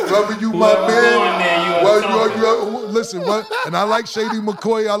 whether you my Whoever man, going there, you a token. listen, and I like Shady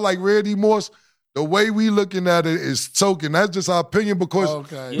McCoy, I like Randy Moss. The way we looking at it is token. That's just our opinion because,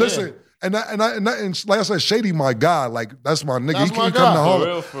 Okay. listen, and like I said, Shady my guy. Like, that's my nigga. That's He my can come guy. to For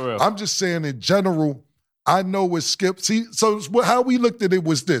Harlem. For real. I'm just saying in general, I know with Skip. See, so how we looked at it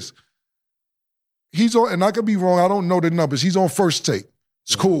was this. He's on, and I could be wrong, I don't know the numbers. He's on First Take.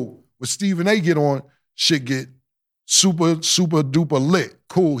 It's cool. When Stephen A get on, shit get super duper lit.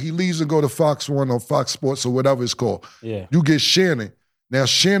 Cool. He leaves and go to Fox 1 or Fox Sports or whatever it's called. Yeah. You get Shannon. Now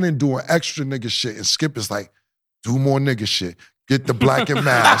Shannon doing extra nigga shit, and Skip is like, do more nigga shit. Get the black and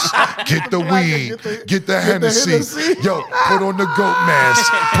mask. Get the weed. Get the Hennessy. Yo, put on the goat mask.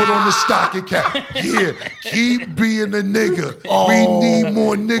 Put on the stocking cap. Yeah, keep being a nigga. We need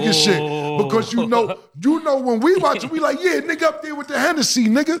more nigga shit. Because you know when we watch it, we like, yeah, nigga up there with the Hennessy,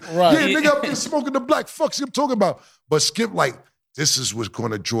 nigga. Right. Yeah, nigga up there smoking the black. Fuck Skip talking about. But Skip like, this is what's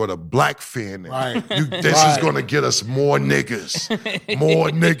going to draw the black fan in. Right. This is going to get us more niggas. More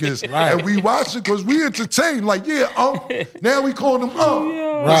niggas. Right. And we watch it because we entertain. Like, yeah, now we call them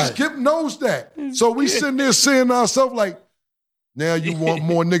Right. Skip knows that. So we sitting there saying to ourselves like, now you want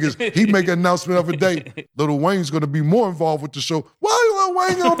more niggas. He make an announcement the other day, Lil Wayne's going to be more involved with the show. Why Lil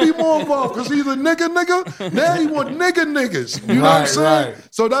Wayne going to be more involved? Because he's a nigga. Now he want niggas. You know what I'm saying? Right.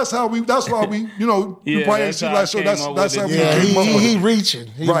 So that's why we, you know, you probably ain't see last show. That's how we Yeah, came up with it. he reaching.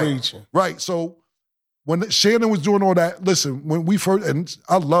 Reaching. Right. So when Shannon was doing all that, listen, when we first, and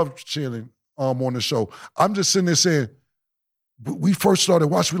I loved Shannon on the show, I'm just sitting there saying, we first started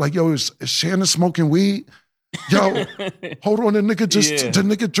watching, we like, yo, is Shannon smoking weed? Yo, hold on, the nigga the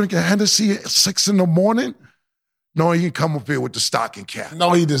nigga drinking Hennessy at 6 a.m? No, he ain't come up here with the stocking cap.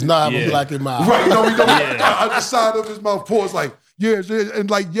 No, he does not have a black in mouth. Right, no, he don't. Out the side of his mouth, pause like, yeah,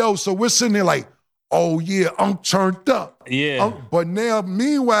 and like, yo, so we're sitting there like, oh yeah, I'm turned up. Yeah. But now,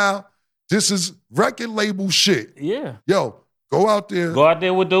 meanwhile, this is record label shit. Yeah. Yo, go out there. Go out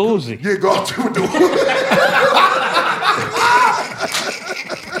there with the Uzi. Yeah, go out there with the Uzi.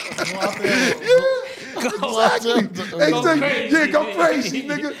 Exactly. Go crazy,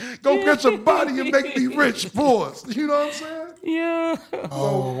 nigga. Go get your body and make me rich, boys. You know what I'm saying? Yeah.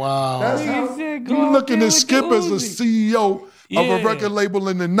 Oh, wow. That's how you looking at Skip as a CEO of a record label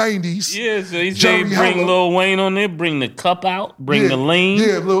in the 90s. Yeah, so he Jerry said bring Heller. Lil Wayne on there, bring the cup out, bring the lean.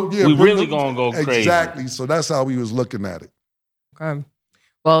 We really gonna go crazy. Exactly. So that's how we was looking at it. Okay.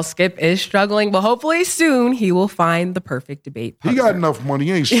 Well, Skip is struggling, but hopefully soon he will find the perfect debate He partner. got enough money.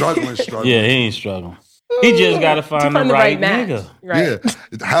 He ain't struggling. Yeah, he ain't struggling. He just got to find the right match. nigga. Right.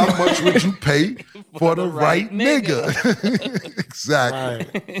 Yeah. How much would you pay for the right nigga?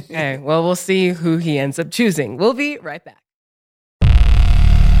 Exactly. Right. Okay. Well, we'll see who he ends up choosing. We'll be right back.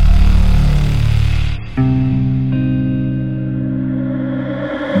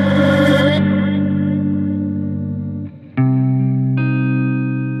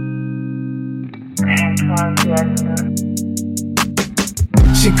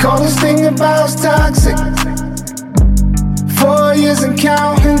 She called this thing about toxic. 4 years and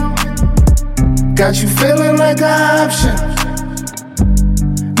counting. Got you feeling like an option.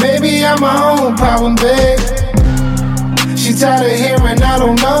 Maybe I'm my own problem, babe. She tired of hearing I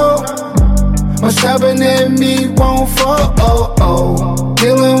don't know. What's stubborn in me won't fall.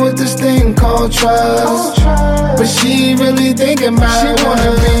 Dealing with this thing called trust. But she really thinking about it.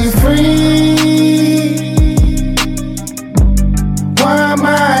 Wanna be free. Why am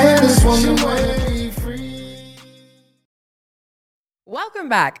I in this woman way free? Welcome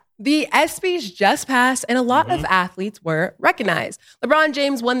back. The ESPYs just passed, and a lot of athletes were recognized. LeBron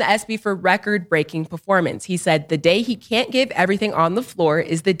James won the ESPY for record-breaking performance. He said the day he can't give everything on the floor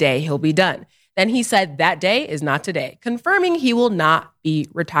is the day he'll be done. Then he said that day is not today, confirming he will not be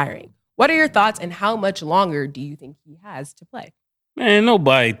retiring. What are your thoughts, and how much longer do you think he has to play? Man,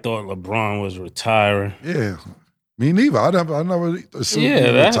 nobody thought LeBron was retiring. Yeah. Me neither. I never assumed he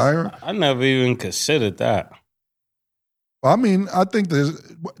was retiring. I never even considered that. I mean, I think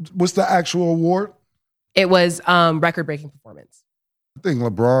what's the actual award? It was record-breaking performance. I think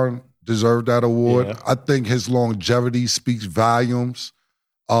LeBron deserved that award. Yeah. I think his longevity speaks volumes.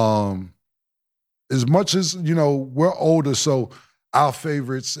 As much as, we're older, so our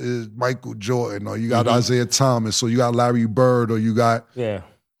favorites is Michael Jordan, or you got Isaiah Thomas, or you got Larry Bird, or you got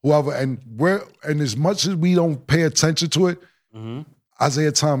whoever. And as much as we don't pay attention to it,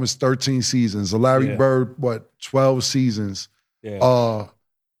 Isaiah Thomas, 13 seasons. Larry Bird, 12 seasons. Yeah.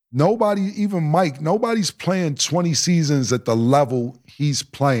 Nobody, even Mike, nobody's playing 20 seasons at the level he's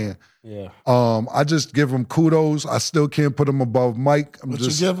playing. Yeah. I just give him kudos. I still can't put him above Mike. What you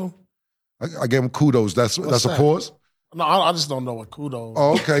give him? I give him kudos. That's a pause? No, I just don't know what kudos.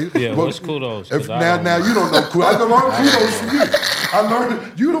 Oh, okay. Yeah, what's kudos? Now you don't know kudos. I learned kudos from you. I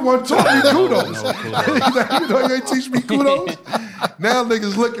learned you the one taught me kudos. You ain't teach me kudos. Now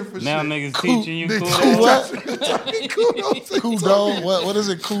niggas looking for now shit. Niggas teaching you kudos. Kudos. Kudo? What is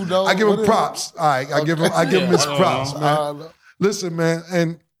it? Kudo? I give him props. All right, I give him his props, man. Listen, man,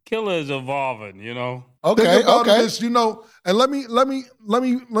 and Killer is evolving, Okay, think about okay. this, and let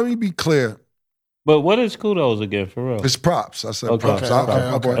me be clear. But what is kudos again, for real? It's props. I said Okay. props.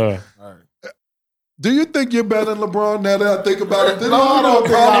 Okay. Do you think you're better than LeBron now that I think about it? No, I don't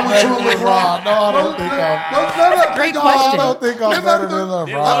think I'm better than LeBron. No, I don't think I'm. Great No, I question. don't think I'm better than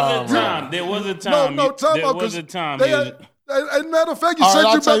LeBron. There was a time. No, time There out, was 'cause a time. they you- had- and matter of fact, you All right, said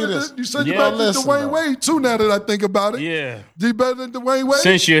I'll you're tell better you than this. you said Yeah. you're better than Listen, Dwayne though. Wade too. Now that I think about it, Yeah. you better than Dwayne Wade.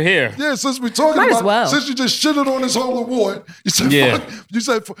 Since you're here. Yeah, since we're talking Might as about well. since you just shitted on his whole award, you said Yeah. fuck, you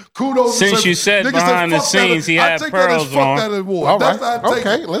said kudos. Since you said niggas behind the fuck that- scenes he I had take that as pearls fuck on. that award. All That's right. how I take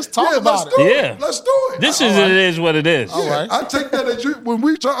Okay, it. let's talk Yeah, about let's do it. Yeah. Let's do it. This is it is what it is. All right. I take that as you when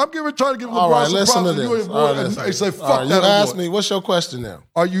we try. I'm trying to give LeBron All right, some listen props to and you this. award, All right, and listen. they say All fuck right, that you asked award. me, what's your question now?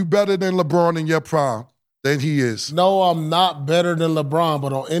 Are you better than LeBron in your prime than he is? No, I'm not better than LeBron,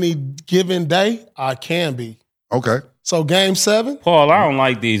 but on any given day, I can be. Okay. So game 7? Paul, I don't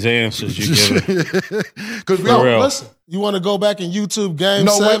like these answers you give. Because we For don't real. Listen, you want to go back and YouTube game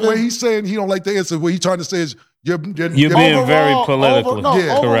No, 7? when he's saying he don't like the answer, what he's trying to say is you're You're being very political.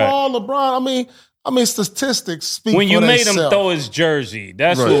 Yeah. Overall, LeBron, I mean, statistics speak When you for made him themselves. throw his jersey,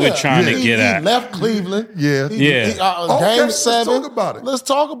 that's Right. what we're trying to He get at. left Cleveland. Yeah. Yeah. Okay, Game let's 7. talk about it. Let's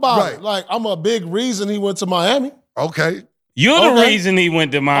talk about Right. it. Like, I'm a big reason he went to Miami. Okay. You're the Okay. reason he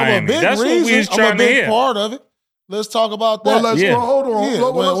went to I'm a Miami. big That's reason. what we was I'm trying a to big hear. part of it. Let's talk about Well, that. let's Yeah. hold on.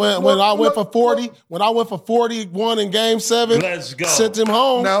 Yeah, when I went for 40, when I went for 41 in game 7, Let's go. sent him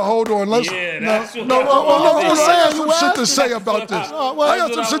home. Now hold on. Let's Yeah, no, that's what no, I no, no, wanted no, to I hear. got some You shit to asked say me. about this. well, I got that's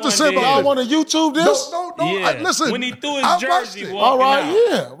some what shit I to say wanted to about Y'all this. want to YouTube this? No, Yeah. listen. When he threw I his watched jersey, it. walking All right, out.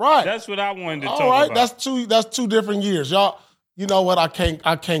 yeah, right. That's what I wanted to talk All right, about. that's two different years. Y'all, you know what? I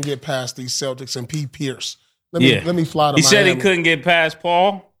can't get past these Celtics and P. Pierce. Let me fly to He said he Miami. couldn't get past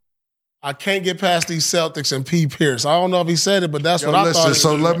Paul. I can't get past these Celtics and P. Pierce. I don't know if he said it, but that's Yo, what I listen, thought.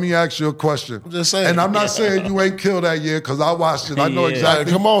 so let me ask you a question. I'm just saying. And I'm not saying you ain't killed that year because I watched it. I know Yeah.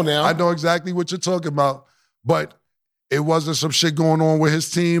 exactly. Come on now. I know exactly what you're talking about. But it wasn't some shit going on with his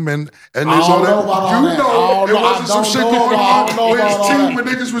team and there's I don't all know that. about all You that. I know don't it know- I wasn't some don't shit know going about- I don't on know with his about all team that. when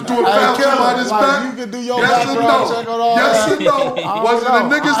niggas was doing Hey, fouls Kevin, behind his like, back. you can do your Yes and background no. check on all Yes that. and no. I don't Was it the know.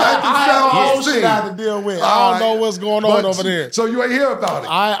 niggas acting I foul have on my own his shit team? I have to deal with. All I don't know right. what's going on over there. So you ain't hear about it.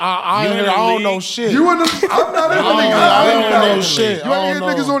 I You in the don't know league? shit. You in the? I'm not in the league. I I'm don't not in know the shit. league. You I ain't hear don't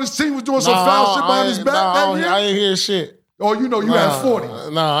niggas know. on his team was doing some Nah, foul shit behind his back I that ain't year? hear shit. Oh, you know you had 40.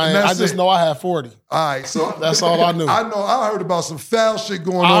 Nah, And I that's just it. know I had 40. All right, so That's all I knew. I know. I heard about some foul shit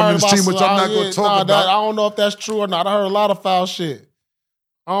going I on heard in this about team, which some- I'm not going yeah, to talk I about. don't know if that's true or not. I heard a lot of foul shit.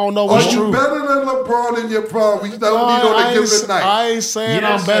 I don't know Are what's you true. better than LeBron in your prime? We don't No, need on a I given ain't, night. I ain't saying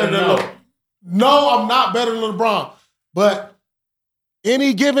Yes I'm better or than no? LeBron. No, I'm not better than LeBron. But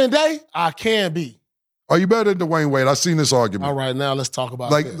any given day, I can be. Are you better than Dwayne Wade? I've seen this argument. All right, now let's talk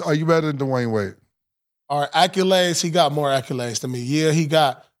about Like, this. are you better than Dwayne Wade? All right, accolades, he got more accolades than me. Yeah, he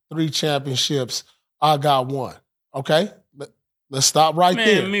got 3 championships. I got 1. Okay? Let's stop right Man,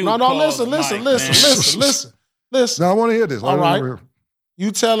 there. mute No, Paul's listen. mic, man. Listen. Now I want to hear this. All right.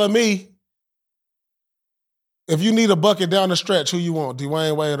 You telling me if you need a bucket down the stretch, who you want,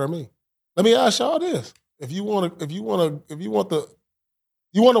 Dwayne Wade or me? Let me ask y'all this: if you want to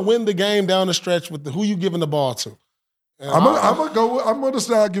win the game down the stretch with who you giving the ball to? And I'm gonna go. I'm gonna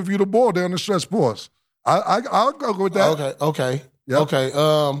say I'll give you the ball down the stretch. Pause. I'll go with that. Okay. Yep. Okay.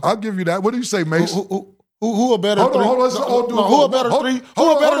 I'll give you that. What do you say, Mace? Who a better Hold on, three? hold on. Let's all do. Who a better three?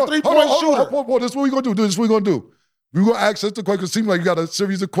 Who a better 3-point shooter? Hold on. This is what we're gonna do. This is what we're gonna do. We're gonna ask us the question. It seems like you got a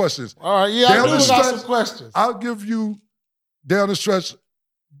series of questions. All right. Yeah, Down I the do got stretch, some questions. I'll give you down the stretch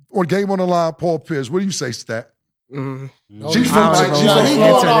or game on the line. Paul Pierce. What do you say, Stat? No, She's you from- don't she's know. from He Florida.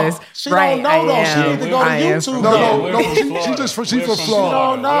 don't know. Answer this. She Right, don't know though. I She am. need to go to I am YouTube. from No, though. no, We're she from Florida. just We're from from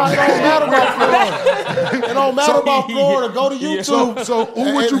Florida. No, it don't matter about Florida. It don't matter about Florida. Go to YouTube. So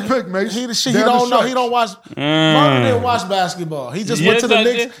who would you pick, Mace? He Down don't the know. stretch. He don't watch. Murder didn't watch basketball. He just went Yes, to the I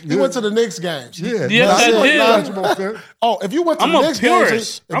Knicks. did. He went to the Knicks games. Yeah, Yes, nah, I you ain't did. basketball fan. Oh, if you went to I'm the a Knicks games,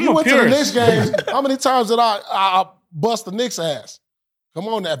 purist. if I'm you a went to the purist. Knicks games, how many times did I bust the Knicks ass? Come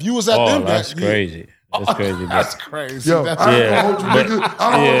on now. If you was at Oh, them that's games, crazy. That's crazy. That's crazy. Yo, That's I Yeah, don't hold you but- niggas.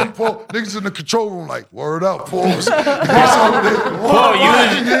 I don't yeah. hold you, Paul. Niggas in the control room like, word up, pause.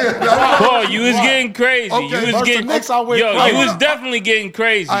 Paul, you was getting crazy. Okay, You was versus getting Knicks, I went yo. crazy. You was definitely getting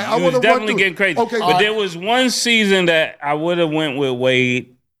crazy. I You wanna was run definitely through- getting crazy. Okay, but all right. there was one season that I would have went with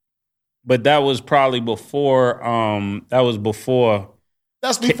Wade, but that was probably before. That was before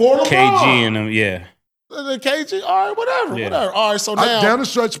That's before LeBron. KG and them. Yeah. The KG. All right, whatever. Yeah. Whatever. All right, so now. Down the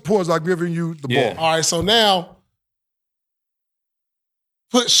stretch, pause. I'm giving you the Yeah. ball. All right, so now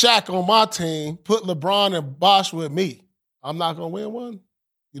put Shaq on my team, put LeBron and Bosh with me. I'm not gonna win one.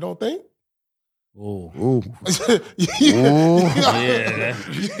 You don't think? Ooh. Ooh. Yeah.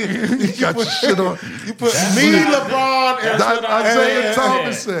 You got your shit on. You put me, LeBron, and Isaiah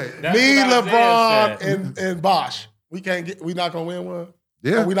Thomas said. me, LeBron, and Bosh. We not gonna win one.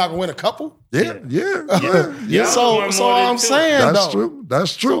 Yeah. We not gonna win a couple. Yeah. So I'm saying That's though. true.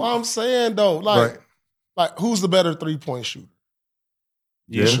 That's true. So I'm saying though, like who's the better 3-point shooter?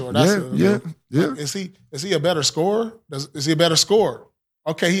 Yeah. Sure. Yeah. Is he a better scorer? Is he a better scorer?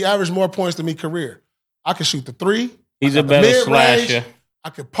 Okay, he averaged more points than me career. I can shoot the three. He's I a got the better mid-range, slasher. I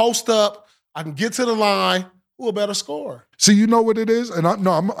can post up. I can get to the line. Who a better scorer? See, you know what it is, and I'm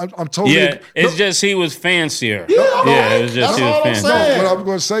totally. Yeah, it's just he was fancier. Yeah, it was just that's he was all I'm fancier. saying. What I'm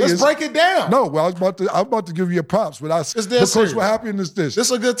going to say Let's is break it down. No, well, I'm about to give you a props, but because serious. what happened is this. This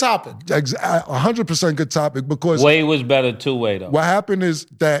is a good topic. 100% good topic because Wade was better two-way though. what happened is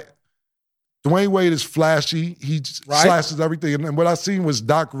that Dwayne Wade is flashy. He slashes everything. And what I seen was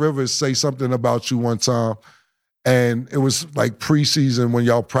Doc Rivers say something about you one time, and it was like preseason when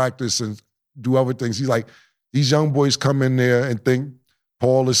y'all practice and do other things. He's like, these young boys come in there and think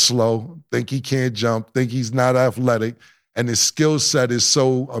Paul is slow, think he can't jump, think he's not athletic, and his skill set is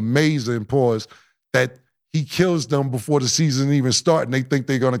so amazing, pause, that he kills them before the season even starts, and they think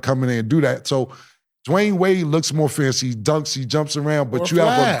they're going to come in there and do that. So Dwayne Wade looks more fancy. He dunks, he jumps around, but you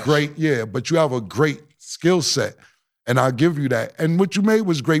have a great skill set. And I'll give you that. And what you made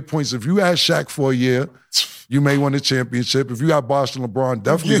was great points. If you had Shaq for a year, you may win a championship. If you got Boston LeBron,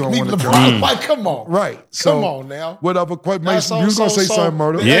 definitely going to win a championship. Like, come on. Right. So, come on now. Whatever. Mason, you going to say something,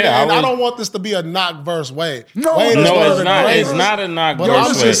 Murder? Yeah, I don't want this to be a knock versus Wade. No, Wade is one of it's the not. greatest, It's not a knock But I'm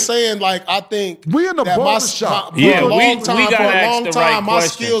versus just Wade. saying, like, I think We in the that barbershop. for a long we time, gotta ask the right my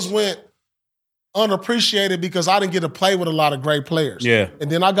questions. skills went unappreciated because I didn't get to play with a lot of great players. Yeah.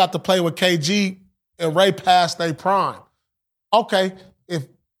 And then I got to play with KG and Ray past their prime. Okay, if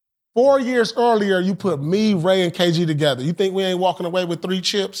 4 years earlier you put me, Ray, and KG together, you think we ain't walking away with 3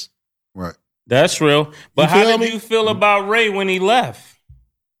 chips? Right. That's real. But You how feel did me? you feel about Ray when he left?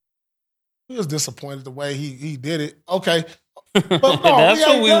 He was disappointed the way he did it. Okay. But no, That's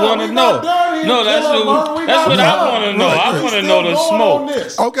what we want to know. No, that's what I want to know. I want to know the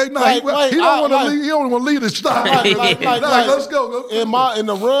smoke. Okay, no, he don't want to lead. He don't want to lead the stop. Let's go. In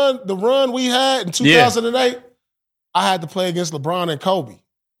the run we had in 2008, I had to play against LeBron and Kobe.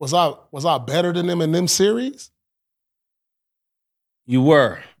 Was I better than them in them series? You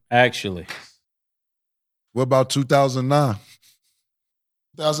were, actually. What about 2009?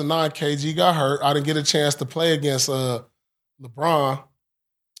 2009, KG got hurt. I didn't get a chance to play against LeBron.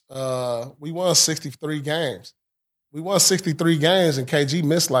 We won 63 games. We won 63 games, and KG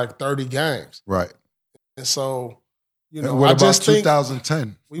missed like 30 games. Right. And so, you know, And what I about just think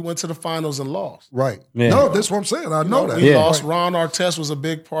 2010? we went to the finals and lost. Right. Yeah. No, that's what I'm saying. I know that. We Yeah. lost. Ron Artest was a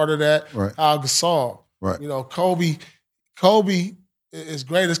big part of that. Right. Al Gasol. Right. You know, Kobe, as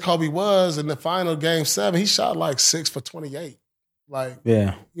great as Kobe was in the final game 7, he shot like 6 for 28. Like,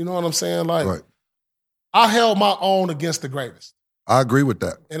 Yeah. you know what I'm saying? Like, Right. I held my own against the greatest. I agree with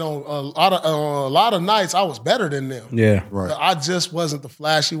that. And on a lot of nights, I was better than them. Yeah. Right. But I just wasn't the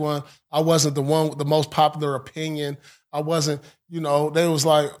flashy one. I wasn't the one with the most popular opinion. I wasn't, they was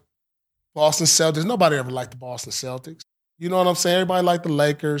like Boston Celtics. Nobody ever liked the Boston Celtics. You know what I'm saying? Everybody liked the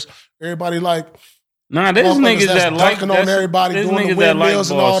Lakers. Everybody liked Nah, there's niggas that like dunking on everybody, there's doing the niggas that like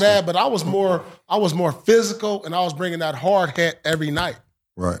windmills and all Boston. that. But I was more physical, and I was bringing that hard hat every night.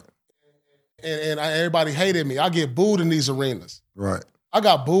 Right. And everybody hated me. I get booed in these arenas. Right. I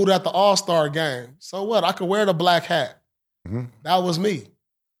got booed at the All-Star game. So what? I could wear the black hat. Mm-hmm. That was me.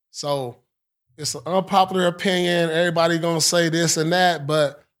 So it's an unpopular opinion. Everybody gonna say this and that,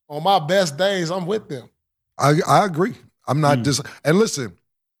 but on my best days, I'm with them. I agree. I'm not and listen,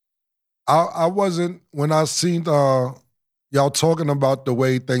 I wasn't, when I seen y'all talking about the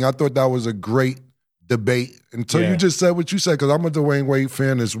Wade thing, I thought that was a great debate until you just said what you said, because I'm a Dwayne Wade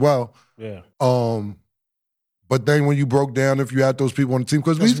fan as well. Yeah. But then when you broke down if you had those people on the team,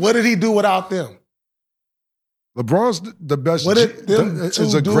 because What did he do without them? LeBron's the best, What did them is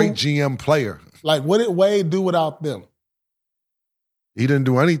two a do? great GM player. Like, what did Wade do without them? He didn't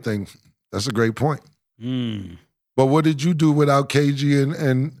do anything. That's a great point. Mm. But what did you do without KG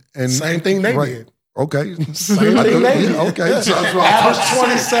and Same thing they did. Okay. Same thing they did. Okay. So that's what Average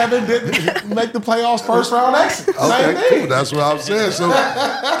 27, didn't make the playoffs first round exit. Same okay, thing. cool. That's what I'm saying. So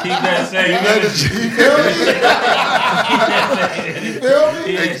Keep that same energy. You feel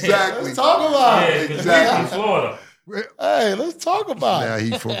me? exactly. Let's talk about it. Exactly. Florida. Hey, let's talk about Now it.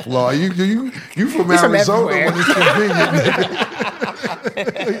 he from Florida. You from from Arizona everywhere. when it's convenient.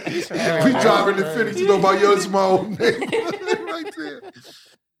 We driving to Phoenix, you know about yours, my own name. Right there.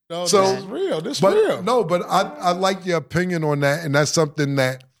 No, So- this is real. This But real. no, but I like your opinion on that, and that's something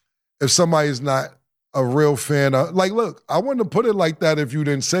that if somebody is not a real fan of, like, look, I wouldn't have put it like that if you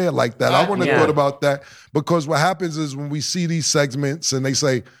didn't say it like that. I wouldn't have Yeah. thought about that because what happens is when we see these segments and they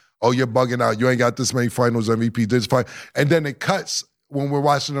say, "Oh, you're bugging out. You ain't got this many Finals MVP. This fight," and then it cuts when we're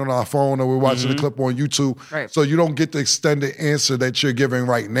watching it on our phone or we're watching the clip on YouTube. Right. So you don't get the extended answer that you're giving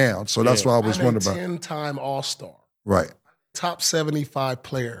right now. So that's what I was I'm a wondering about. 10-time All-Star, Right. top 75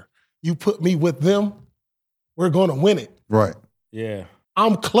 player. You put me with them, we're gonna win it. Right. Yeah.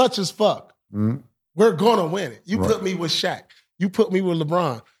 I'm clutch as fuck. Mhm. We're gonna win it. You Right. put me with Shaq. You put me with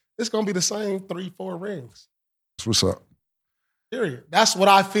LeBron. It's gonna be the same 3-4 rings. That's what's up. Period. That's what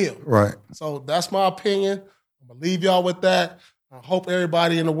I feel. Right. So that's my opinion. I'm gonna leave y'all with that. I hope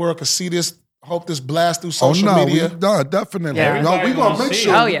everybody in the world can see this. I hope this blast through social media. Definitely. Yeah. No, we gonna Everybody make see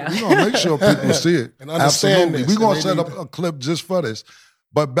sure. it. Oh, yeah. We gonna make sure people see it And understand Absolutely. this, We gonna and they set need up a clip just for this.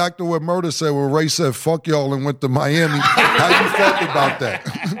 But back to what Murder said, when Ray said, "Fuck y'all" and went to Miami. How you felt about that?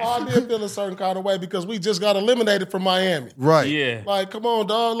 Oh, I did feel a certain kind of way because we just got eliminated from Miami. Right. Yeah. Like, come on,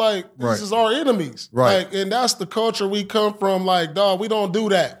 dog. Like, Right. this is our enemies. Right. Like, and that's the culture we come from. Like, dog, we don't do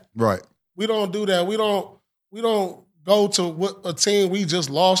that. Right. We don't do that. We don't go to what a team we just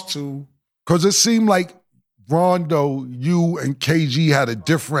lost to. Because it seemed like Rondo, you, and KG had a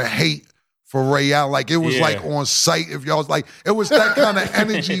different hate for Ray Allen. Like it was Yeah. like on sight. If y'all was like, it was that kind of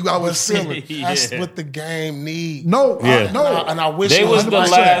energy I was feeling. That's Yeah. what the game needs. No, Yeah. no. And I wish They it was the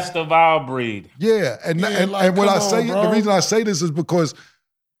 100%. last of our breed. Yeah, and Yeah, and, like, and when I come say on, the bro. reason I say this is because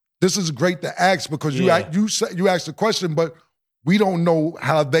this is great to ask because you Yeah. you asked the question, but we don't know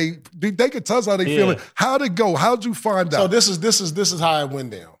how they could tell us how they Yeah. feeling. How'd it go? How'd you find So out? this is how it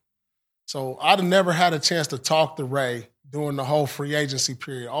went down. So I'd never had a chance to talk to Ray during the whole free agency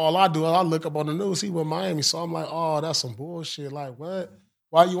period. All I do is I look up on the news, he went Miami. So I'm like, oh, that's some bullshit. Like, what?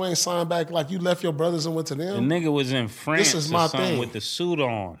 Why you ain't signed back? Like you left your brothers and went to The them? nigga was in France is or my something thing. with the suit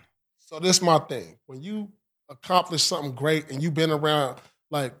on. So this is my thing. When you accomplish something great and you've been around,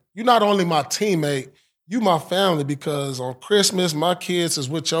 like you're not only my teammate, you my family because on Christmas, my kids is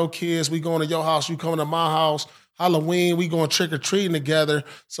with your kids. We going to your house, you coming to my house. Halloween, we going trick-or-treating together.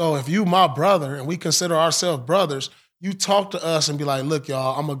 So if you my brother and we consider ourselves brothers, you talk to us and be like, look,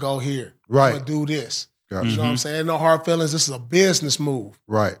 y'all, I'm going to go here. Right. I'm going to do this. Gotcha. You know what I'm saying? No hard feelings. This is a business move.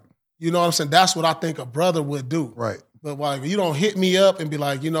 Right, You know what I'm saying? That's what I think a brother would do. right, But like, you don't hit me up and be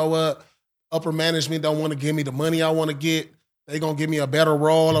like, you know what? Upper management don't want to give me the money I want to get. They going to give me a better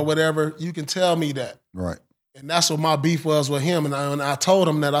role or whatever. You can tell me that. right. And that's what my beef was with him. And I told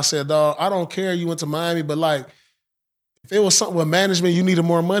him that. I said, dog, I don't care you went to Miami, but like, if it was something with management, you needed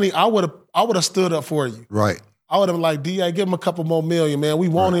more money, I would have stood up for you. Right, I would have been like, D.A., give him a couple more million, man. We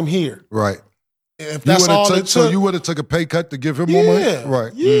want him here. right. And if You that's would've all took- it took. so you would have took a pay cut to give him more money? Yeah.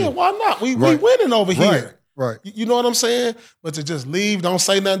 Right. Yeah, why not? We Right. winning over Right, here. right. You know what I'm saying? But to just leave, don't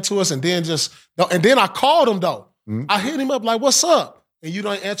say nothing to us, and then and then I called him though. Mhm. I hit him up like, what's up? And you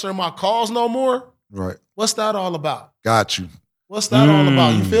don't answer my calls no more? Right. What's that all about? Got you. What's that all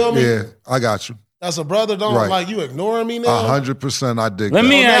about? You feel me? Yeah, I got you. As a brother, don't Right. like you ignoring me now? 100% I dig Let that.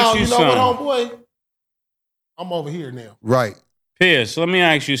 me So now, ask you know what, something. homeboy? I'm over here now. Right. Pierce, let me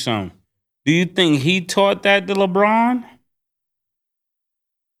ask you something. Do you think he taught that to LeBron?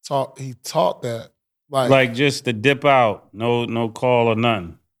 He taught that. Like just to dip out, no call or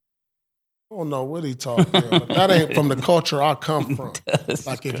nothing. I don't know what he taught there, but that ain't from the culture I come from.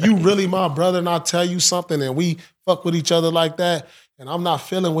 Like, if you really my brother and I tell you something and we fuck with each other like that, and I'm not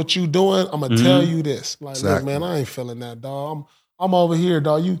feeling what you doing, I'm gonna tell you this. Like, look, Exactly. man, I ain't feeling that, dog. I'm over here,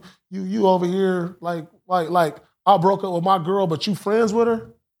 dog. You over here, like I broke up with my girl, but you friends with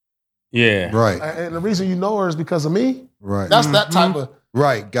her, Yeah. Right. and the reason you know her is because of me. Right. That's that type of.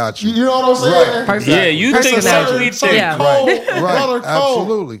 Right. Got you. You know what I'm saying? Right. Yeah, you think Personality. we Certain think. Yeah. code, Right. brother Right. code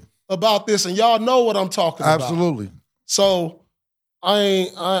Absolutely. about this, and y'all know what I'm talking about. Absolutely. So I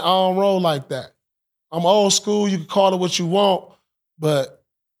don't roll like that. I'm old school. You can call it what you want, but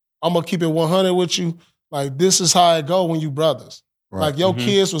I'm gonna keep it 100 with you. Like, this is how it go when you brothers. Right. Like, your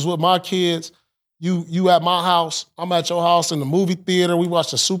kids was with my kids. You at my house. I'm at your house in the movie theater. We watch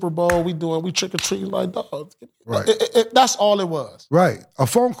the Super Bowl. We trick or treating like dog. Right. That's all it was. Right. A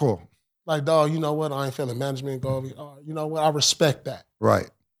phone call. Like, dog, you know what? I ain't feeling management. Go, you know what? I respect that. Right.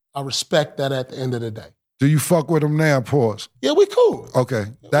 I respect that at the end of the day. Do you fuck with him now? Pause. Yeah, we cool. Okay.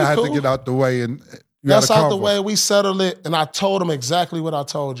 That had cool. to get out the way, and you That's had a out the convo. way. We settled it, and I told him exactly what I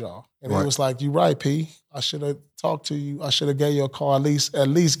told y'all. And Right. he was like, "You right, P. I should have talked to you. I should have gave you a call. At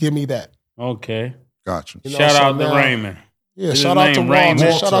least give me that." Okay. Got you. You know, Shout so out to now- Raymond. Yeah, His shout out to name Walter.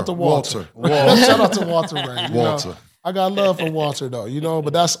 Raymond. Shout out to Walter. Walter. Shout out to Walter Ray. You know? Walter. I got love for Walter though, you know,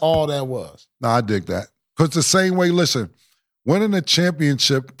 but that's all that was. No, I dig that. Because the same way, listen, winning a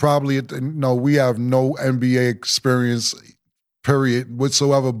championship, probably, we have no NBA experience, period,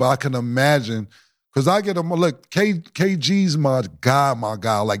 whatsoever, but I can imagine, because I get him, look, KG's my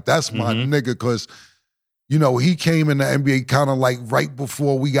guy. Like, that's my nigga, because, he came in the NBA kind of like right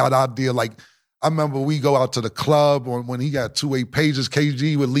before we got out there. Like, I remember we go out to the club when he got 2-way pages,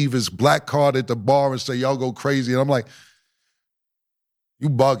 KG would leave his black card at the bar and say, y'all go crazy. And I'm like, you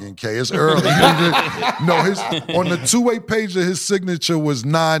bugging, K. It's early. No, on the 2-way pager, his signature was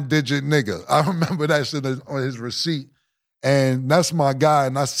 9-digit nigga. I remember that shit on his receipt. And that's my guy.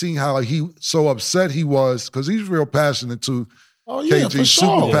 And I seen how so upset he was, because he's real passionate too. Oh, yeah, KG, for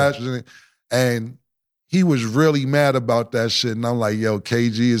sure. super passionate. And he was really mad about that shit. And I'm like, yo,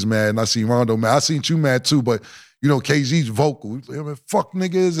 KG is mad. And I seen Rondo mad. I seen you mad too, but KG's vocal. He's like, fuck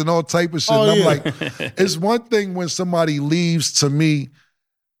niggas and all type of shit. Oh, and I'm yeah. like, it's one thing when somebody leaves to me,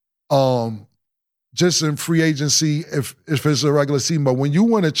 just in free agency, if it's a regular season, but when you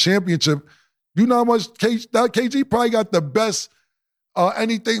win a championship, you know how much KG probably got the best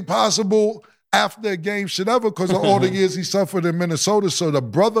anything possible after a game shit ever, because of all the years he suffered in Minnesota. So the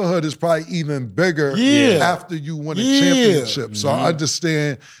brotherhood is probably even bigger after you win a championship. So I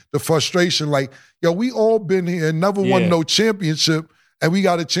understand the frustration. Like, yo, we all been here and never won no championship, and we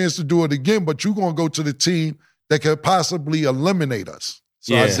got a chance to do it again, but you're going to go to the team that could possibly eliminate us.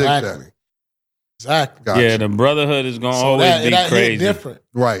 So I dig that. Exactly. Gotcha. Yeah, the brotherhood is going to always be crazy. Different.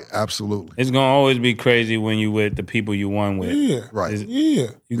 Right, absolutely. It's going to always be crazy when you with the people you won with. Yeah. Right. Yeah.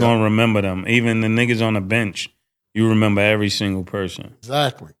 You're going to remember them. Even the niggas on the bench, you remember every single person.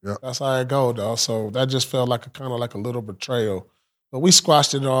 Exactly. Yep. That's how it go, though. So that just felt like kind of like a little betrayal. But we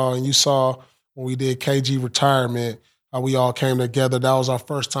squashed it all, and you saw when we did KG retirement, how we all came together. That was our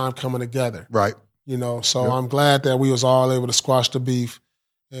first time coming together. Right. So I'm glad that we was all able to squash the beef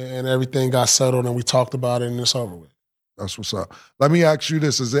and everything got settled and we talked about it and it's over with. That's what's up. Let me ask you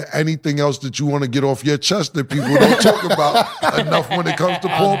this. Is there anything else that you want to get off your chest that people don't talk about enough when it comes to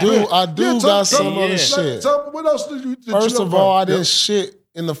Paul Pierce? I do got some other shit. Tell me, what else did you First of all, I did shit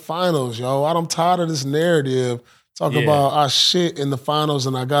in the finals, yo. I'm tired of this narrative talking about I shit in the finals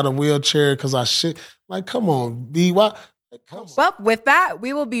and I got a wheelchair because I shit. Like, come on, B. Why? Like, come on. Well, with that,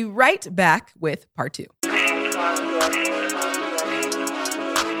 we will be right back with part 2.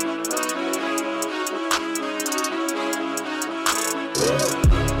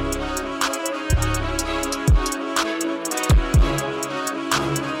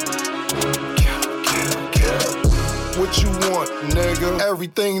 What you want, nigga?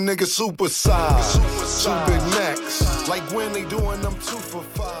 Everything, nigga, super size. Two big necks. Like when they doing them 2 for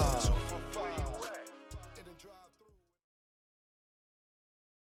 $5.